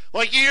matters.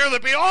 Like you hear the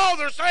people,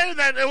 they're saying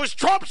that it was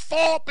Trump's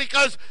fault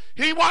because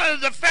he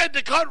wanted the Fed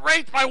to cut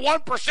rates by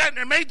 1%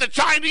 and made the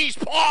Chinese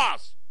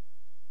pause.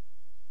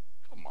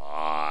 Come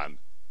on.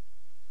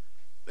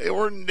 They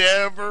were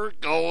never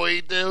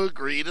going to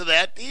agree to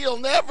that deal.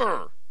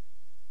 Never.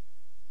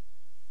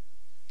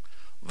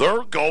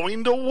 They're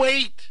going to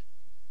wait.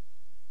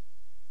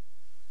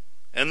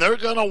 And they're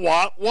going to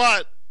want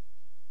what?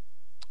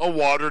 A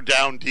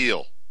watered-down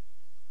deal.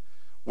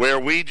 Where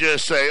we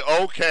just say,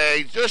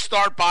 okay, just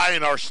start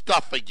buying our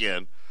stuff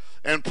again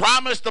and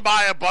promise to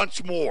buy a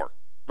bunch more.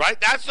 Right?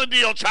 That's the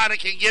deal China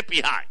can get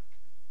behind.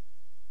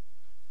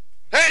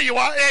 Hey,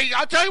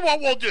 I'll tell you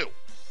what we'll do.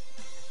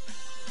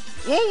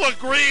 We'll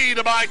agree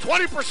to buy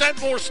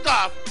 20% more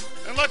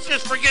stuff, and let's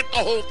just forget the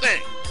whole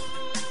thing.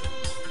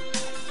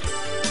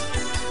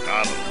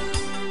 I don't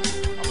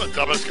know. I'm the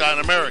dumbest guy in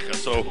America,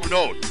 so who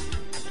knows?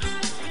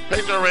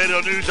 Pacer Radio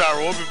News Hour.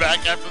 We'll be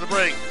back after the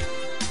break.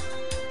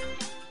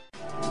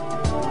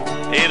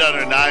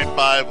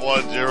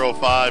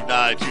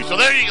 800-951-0592. So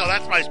there you go.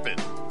 That's my spin.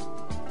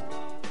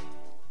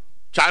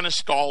 China's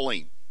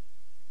stalling.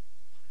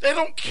 They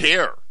don't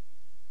care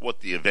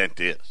what the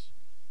event is.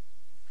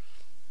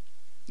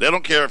 They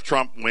don't care if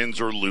Trump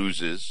wins or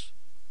loses.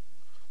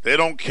 They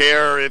don't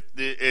care if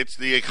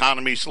the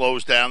economy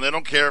slows down. They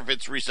don't care if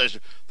it's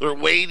recession. They're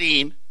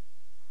waiting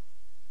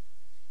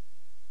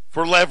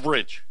for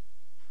leverage.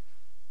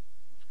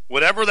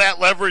 Whatever that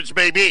leverage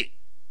may be.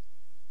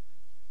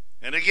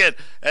 And again,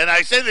 and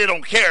I say they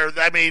don't care.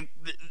 I mean,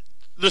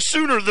 the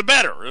sooner the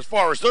better as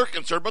far as they're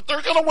concerned, but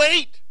they're going to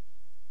wait.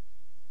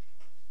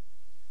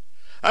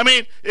 I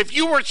mean, if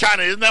you were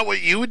China, isn't that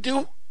what you would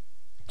do?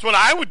 That's what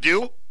I would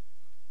do.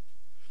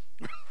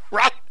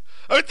 Right?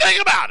 I mean,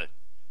 think about it.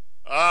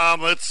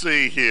 Let's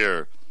see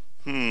here.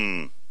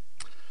 How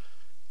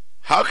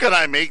can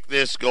I make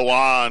this go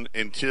on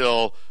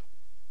until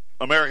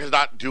America's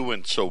not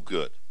doing so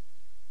good?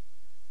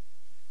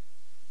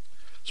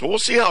 So we'll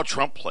see how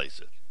Trump plays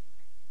it.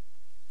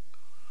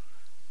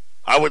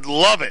 I would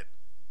love it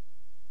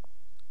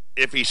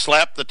if he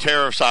slapped the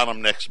tariffs on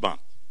them next month.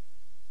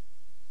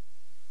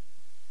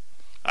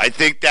 I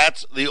think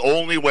that's the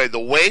only way. The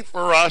way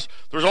for us,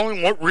 there's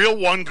only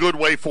one good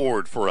way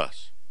forward for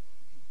us.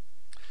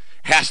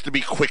 Has to be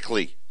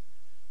quickly.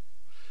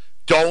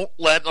 Don't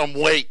let them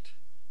wait.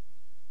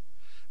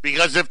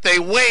 Because if they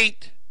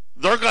wait,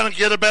 they're going to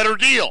get a better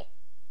deal.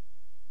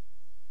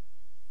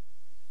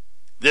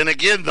 Then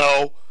again,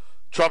 though,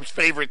 Trump's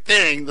favorite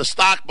thing, the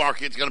stock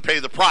market's going to pay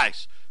the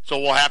price. So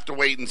we'll have to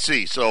wait and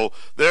see. So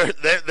there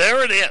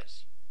it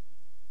is.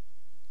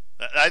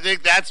 I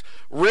think that's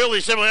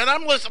really simple. And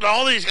I'm listening to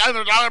all these guys that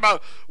are talking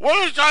about,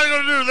 what is China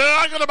going to do? They're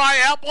not going to buy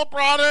Apple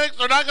products?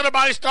 They're not going to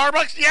buy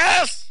Starbucks?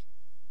 Yes!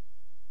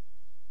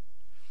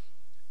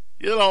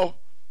 You know,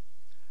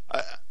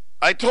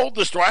 I told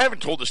the story. I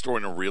haven't told the story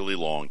in a really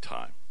long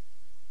time.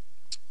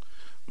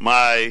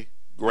 My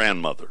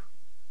grandmother,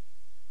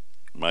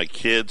 my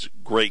kid's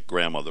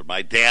great-grandmother,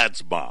 my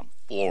dad's mom,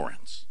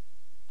 Florence,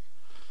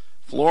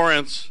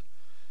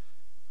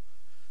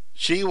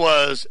 she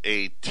was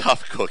a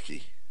tough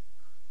cookie.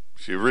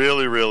 She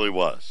really, really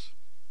was.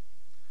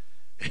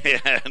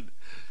 And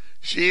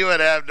she would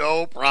have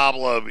no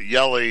problem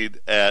yelling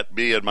at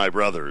me and my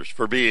brothers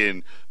for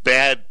being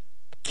bad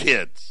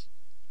kids,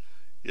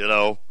 you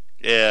know.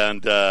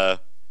 And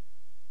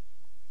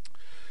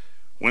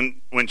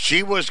when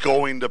she was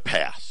going to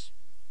pass,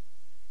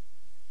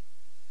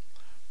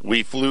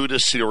 we flew to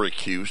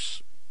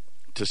Syracuse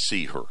to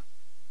see her.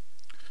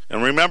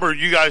 And remember,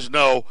 you guys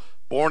know,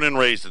 born and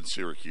raised in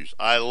Syracuse.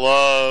 I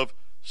love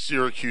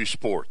Syracuse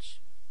sports.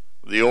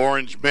 The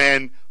Orange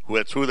Men,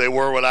 that's who they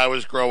were when I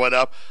was growing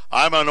up.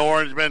 I'm an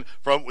Orangeman.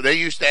 They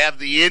used to have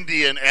the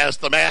Indian as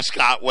the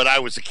mascot when I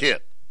was a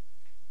kid.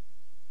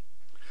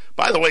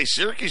 By the way,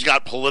 Syracuse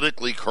got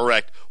politically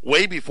correct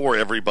way before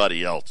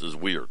everybody else. Is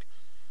weird.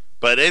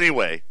 But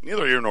anyway,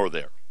 neither here nor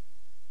there.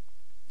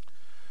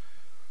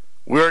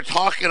 We're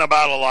talking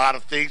about a lot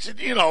of things. And,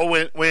 you know,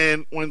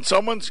 when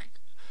someone's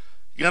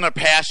going to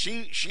pass,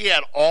 she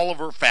had all of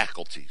her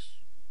faculties.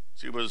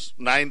 She was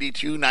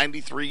 92,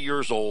 93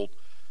 years old,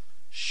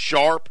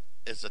 sharp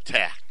as a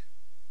tack.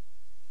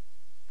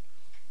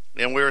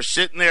 And we were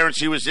sitting there, and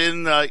she was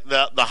in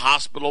the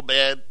hospital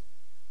bed.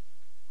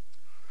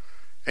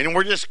 And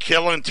we're just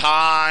killing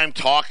time,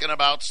 talking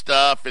about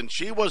stuff. And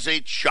she was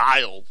a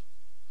child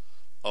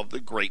of the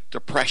Great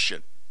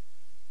Depression.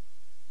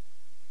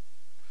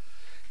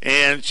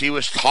 And she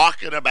was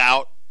talking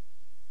about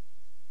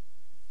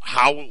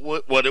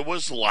what it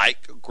was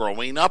like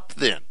growing up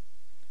then.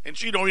 And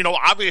she,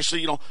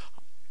 obviously,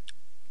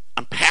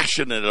 I'm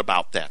passionate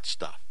about that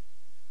stuff.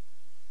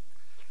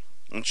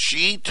 And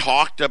she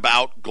talked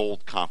about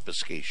gold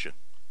confiscation.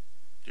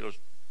 She goes,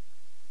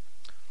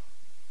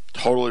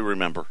 totally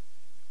remember.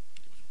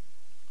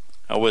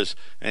 I was,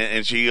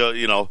 and she,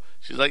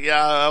 she's like,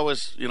 yeah, I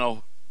was,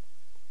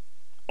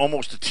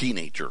 almost a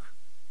teenager.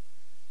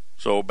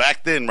 So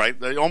back then, right,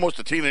 almost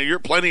a teenager, you're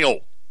plenty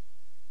old.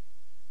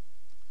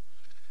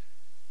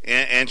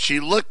 And she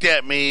looked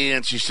at me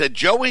and she said,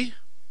 Joey,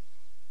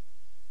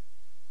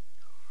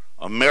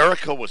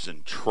 America was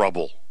in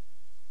trouble.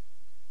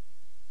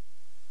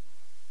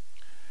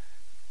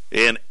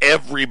 And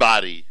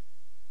everybody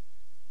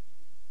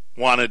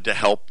wanted to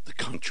help the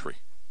country.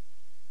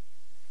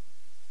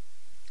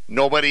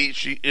 Nobody,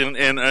 in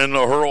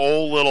her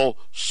old little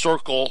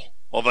circle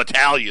of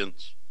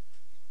Italians,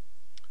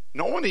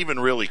 no one even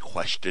really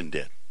questioned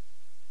it.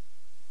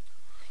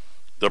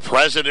 The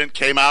president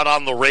came out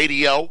on the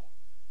radio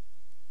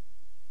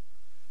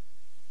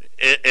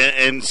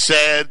and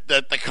said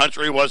that the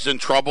country was in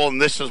trouble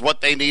and this is what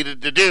they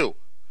needed to do.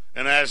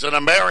 And as an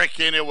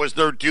American, it was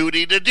their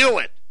duty to do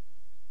it.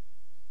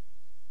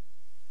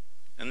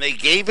 And they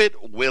gave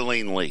it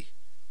willingly.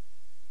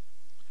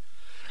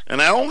 And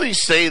I only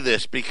say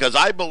this because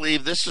I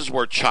believe this is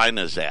where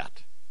China's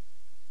at.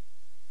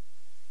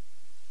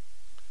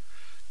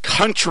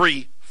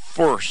 Country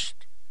first.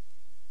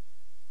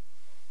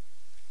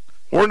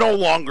 We're no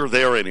longer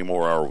there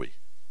anymore, are we?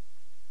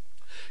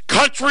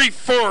 Country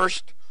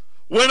first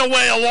went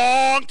away a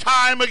long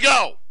time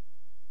ago.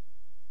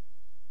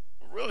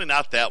 Really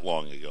not that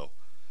long ago.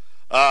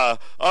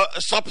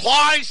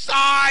 Supply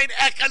side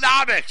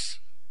economics.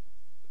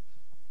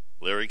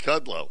 Larry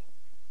Kudlow.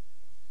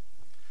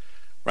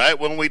 Right?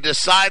 When we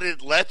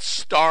decided, let's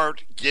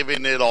start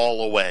giving it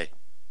all away.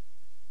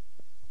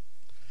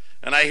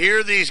 And I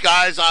hear these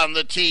guys on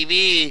the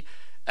TV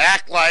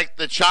act like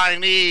the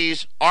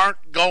Chinese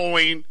aren't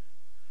going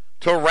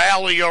to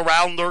rally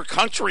around their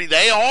country.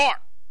 They are.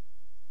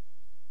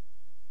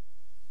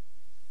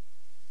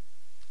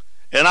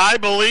 And I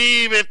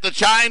believe if the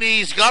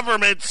Chinese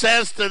government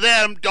says to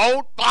them,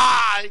 don't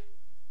buy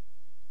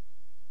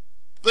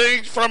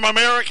things from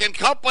American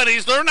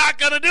companies, they're not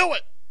going to do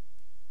it.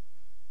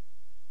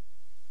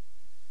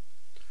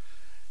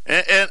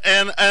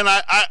 And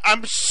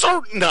I'm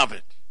certain of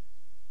it.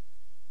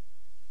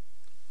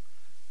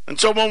 And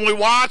so when we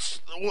watch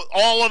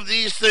all of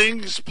these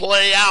things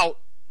play out,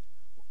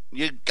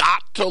 you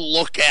got to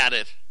look at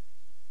it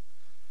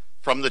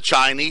from the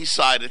Chinese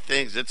side of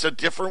things. It's a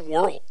different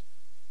world.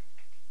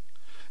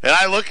 And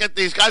I look at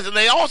these guys, and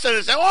they all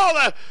say,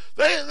 oh,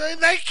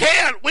 they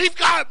can't. We've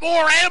got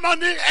more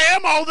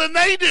ammo than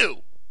they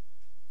do.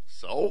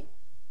 So?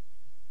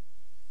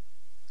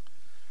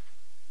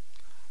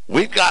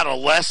 We've got a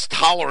less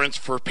tolerance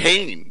for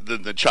pain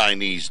than the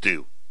Chinese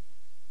do.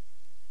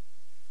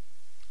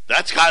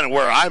 That's kind of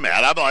where I'm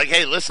at. I'm like,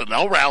 hey, listen,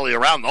 they'll rally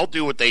around. They'll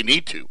do what they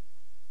need to.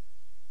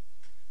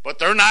 But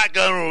they're not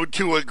going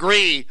to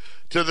agree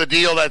to the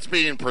deal that's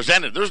being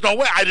presented. There's no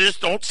way. I just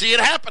don't see it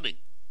happening.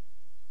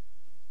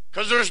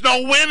 Because there's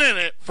no win in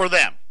it for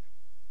them.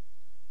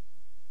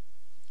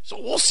 So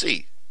we'll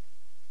see.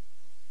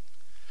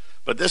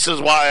 But this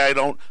is why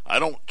I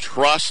don't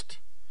trust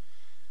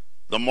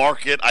the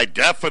market. I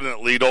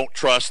definitely don't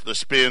trust the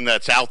spin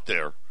that's out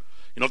there.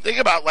 Think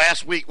about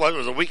last week. What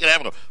was it, a week and a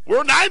half ago?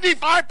 We're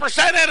 95%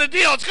 at a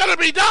deal. It's going to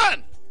be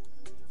done.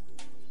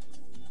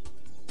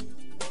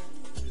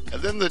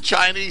 And then the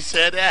Chinese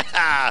said,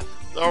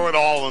 throw it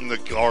all in the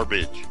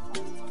garbage.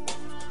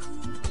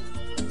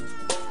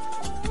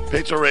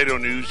 Patriot Radio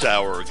News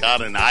Hour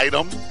got an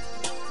item.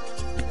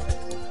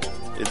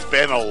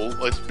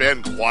 It's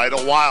been quite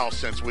a while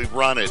since we've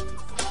run it.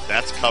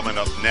 That's coming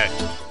up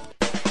next.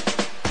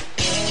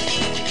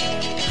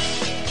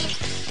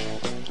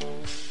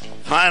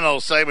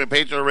 Final segment,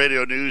 Patriot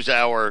Radio News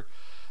Hour.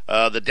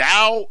 The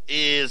Dow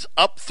is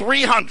up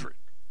 300.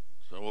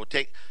 So we'll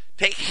take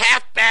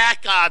half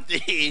back on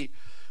the,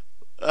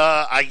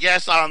 I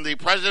guess, on the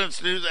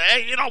President's News.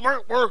 Hey, you know,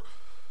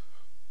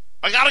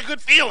 I got a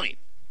good feeling.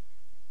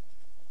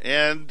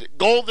 And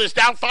gold is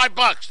down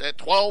 $5 at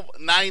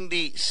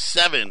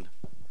 $12.97.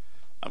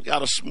 I've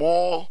got a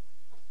small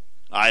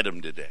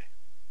item today.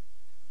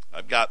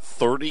 I've got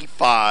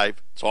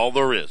 35. That's all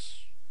there is.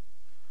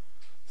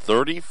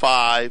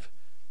 35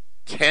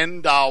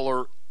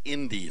 $10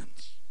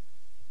 Indians.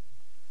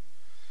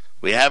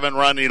 We haven't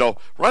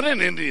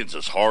running Indians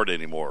is hard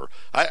anymore.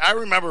 I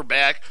remember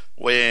back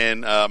when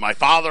my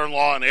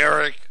father-in-law and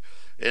Eric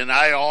and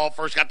I all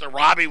first got to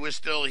Robbie was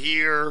still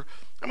here.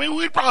 I mean,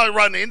 we'd probably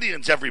run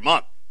Indians every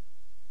month.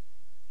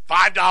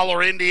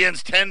 $5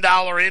 Indians,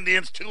 $10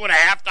 Indians,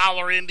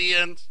 $2.50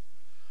 Indians.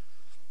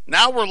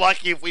 Now we're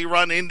lucky if we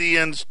run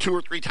Indians 2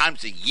 or 3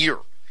 times a year.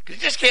 Because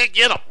you just can't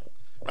get them.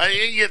 Right?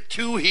 You get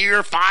 2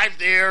 here, 5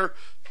 there,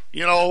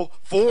 4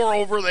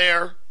 over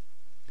there.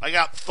 I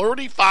got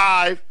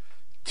 35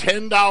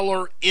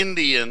 $10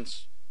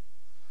 Indians.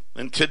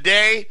 And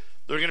today,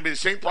 they're going to be the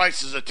same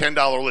price as a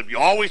 $10 lib. You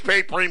always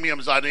pay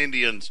premiums on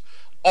Indians.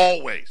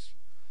 Always.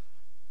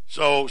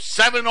 So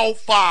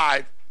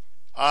 $7.05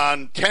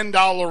 on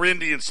 $10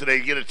 Indians today.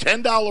 You get a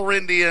 $10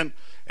 Indian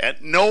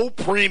at no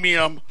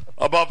premium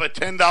above a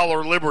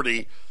 $10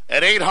 Liberty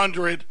at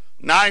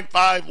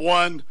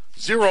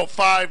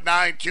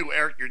 800-951-0592.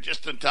 Eric, you're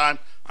just in time.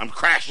 I'm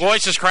crashing.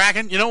 Voice is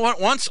cracking. You know what?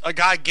 Once a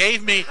guy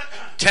gave me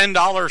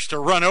 $10 to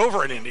run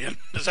over an Indian.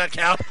 Does that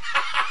count?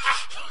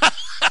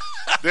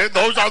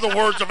 Those are the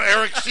words of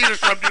Eric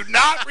Cedarstrom. Do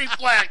not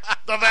reflect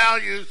the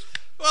values.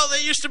 Well,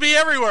 they used to be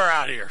everywhere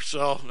out here.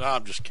 So, no,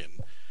 I'm just kidding.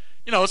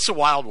 It's the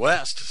Wild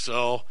West.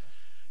 So,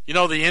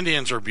 the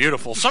Indians are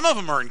beautiful. Some of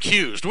them are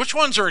infused. Which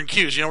ones are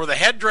infused? Where the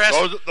headdress.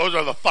 Those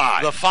are the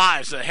 5. The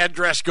 5s. The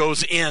headdress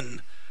goes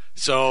in.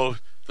 So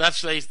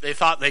they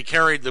thought they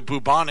carried the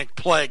bubonic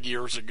plague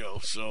years ago.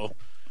 So,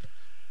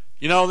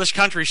 this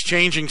country's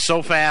changing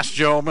so fast,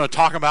 Joe. I'm going to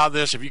talk about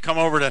this. If you come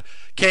over to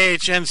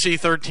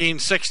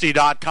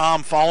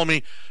KHNC1360.com, follow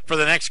me for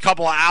the next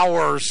couple of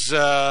hours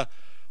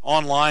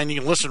online.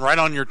 You can listen right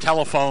on your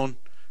telephone,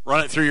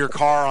 run it through your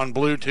car on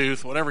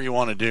Bluetooth, whatever you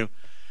want to do.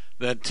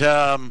 It's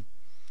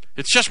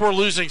just we're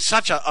losing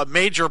such a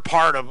major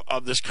part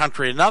of this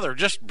country. Another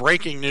just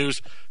breaking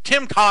news,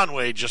 Tim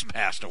Conway just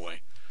passed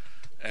away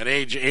at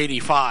age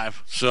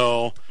 85.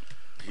 So,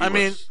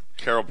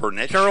 Carol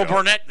Burnett.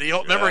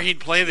 Remember he'd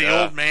play the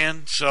old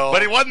man. So,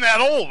 but he wasn't that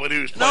old when he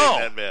was playing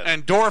that man.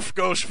 And Dorf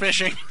Goes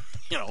Fishing.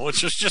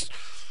 It's just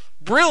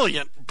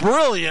brilliant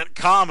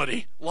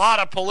comedy. A lot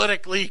of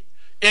politically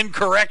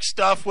incorrect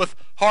stuff with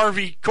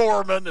Harvey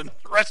Korman and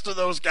the rest of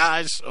those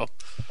guys. So,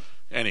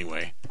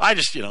 anyway, I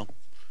just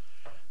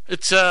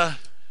it's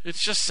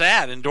just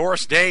sad. And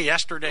Doris Day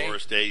yesterday.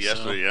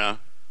 Yeah.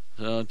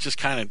 So just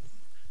kind of,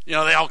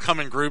 they all come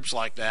in groups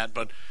like that,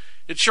 but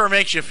it sure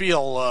makes you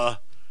feel.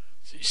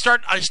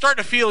 I start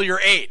to feel your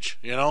age.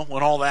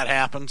 When all that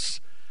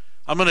happens.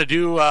 I'm going to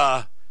do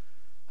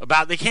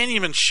they can't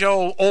even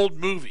show old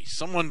movies.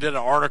 Someone did an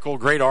article,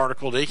 great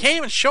article. They can't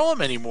even show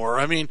them anymore.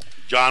 I mean,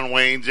 John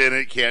Wayne's in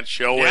it, can't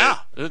show it. Yeah,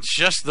 it's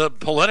just the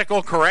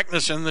political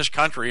correctness in this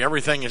country.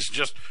 Everything is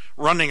just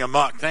running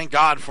amok. Thank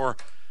God for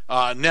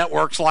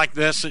networks like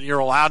this that you're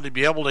allowed to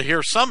be able to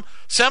hear some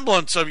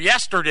semblance of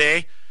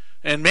yesterday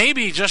and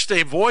maybe just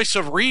a voice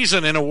of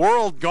reason in a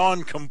world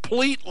gone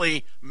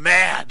completely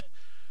mad.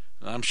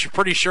 I'm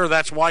pretty sure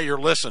that's why you're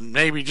listening,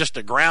 maybe just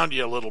to ground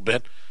you a little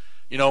bit.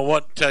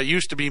 What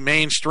used to be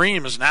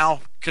mainstream is now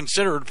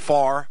considered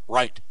far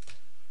right.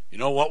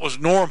 What was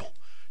normal?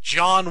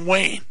 John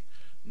Wayne.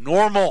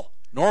 Normal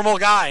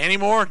guy.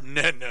 Anymore?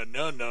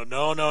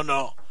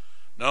 No.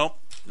 Nope.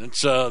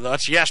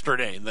 That's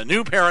yesterday. The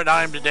new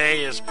paradigm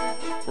today is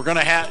we're going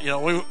to have,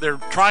 they're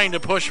trying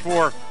to push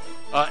for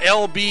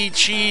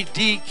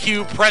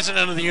LBGDQ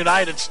President of the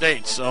United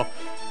States. So,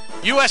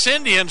 U.S.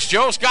 Indians,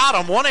 Joe's got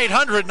them.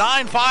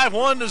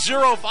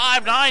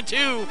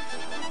 1-800-951-0592.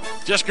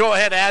 Just go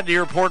ahead, add to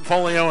your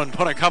portfolio, and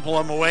put a couple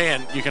of them away,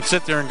 and you can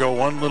sit there and go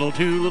 1 little,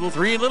 2 little,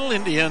 3 little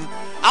Indian.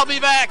 I'll be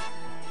back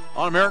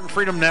on American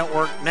Freedom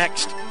Network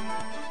next.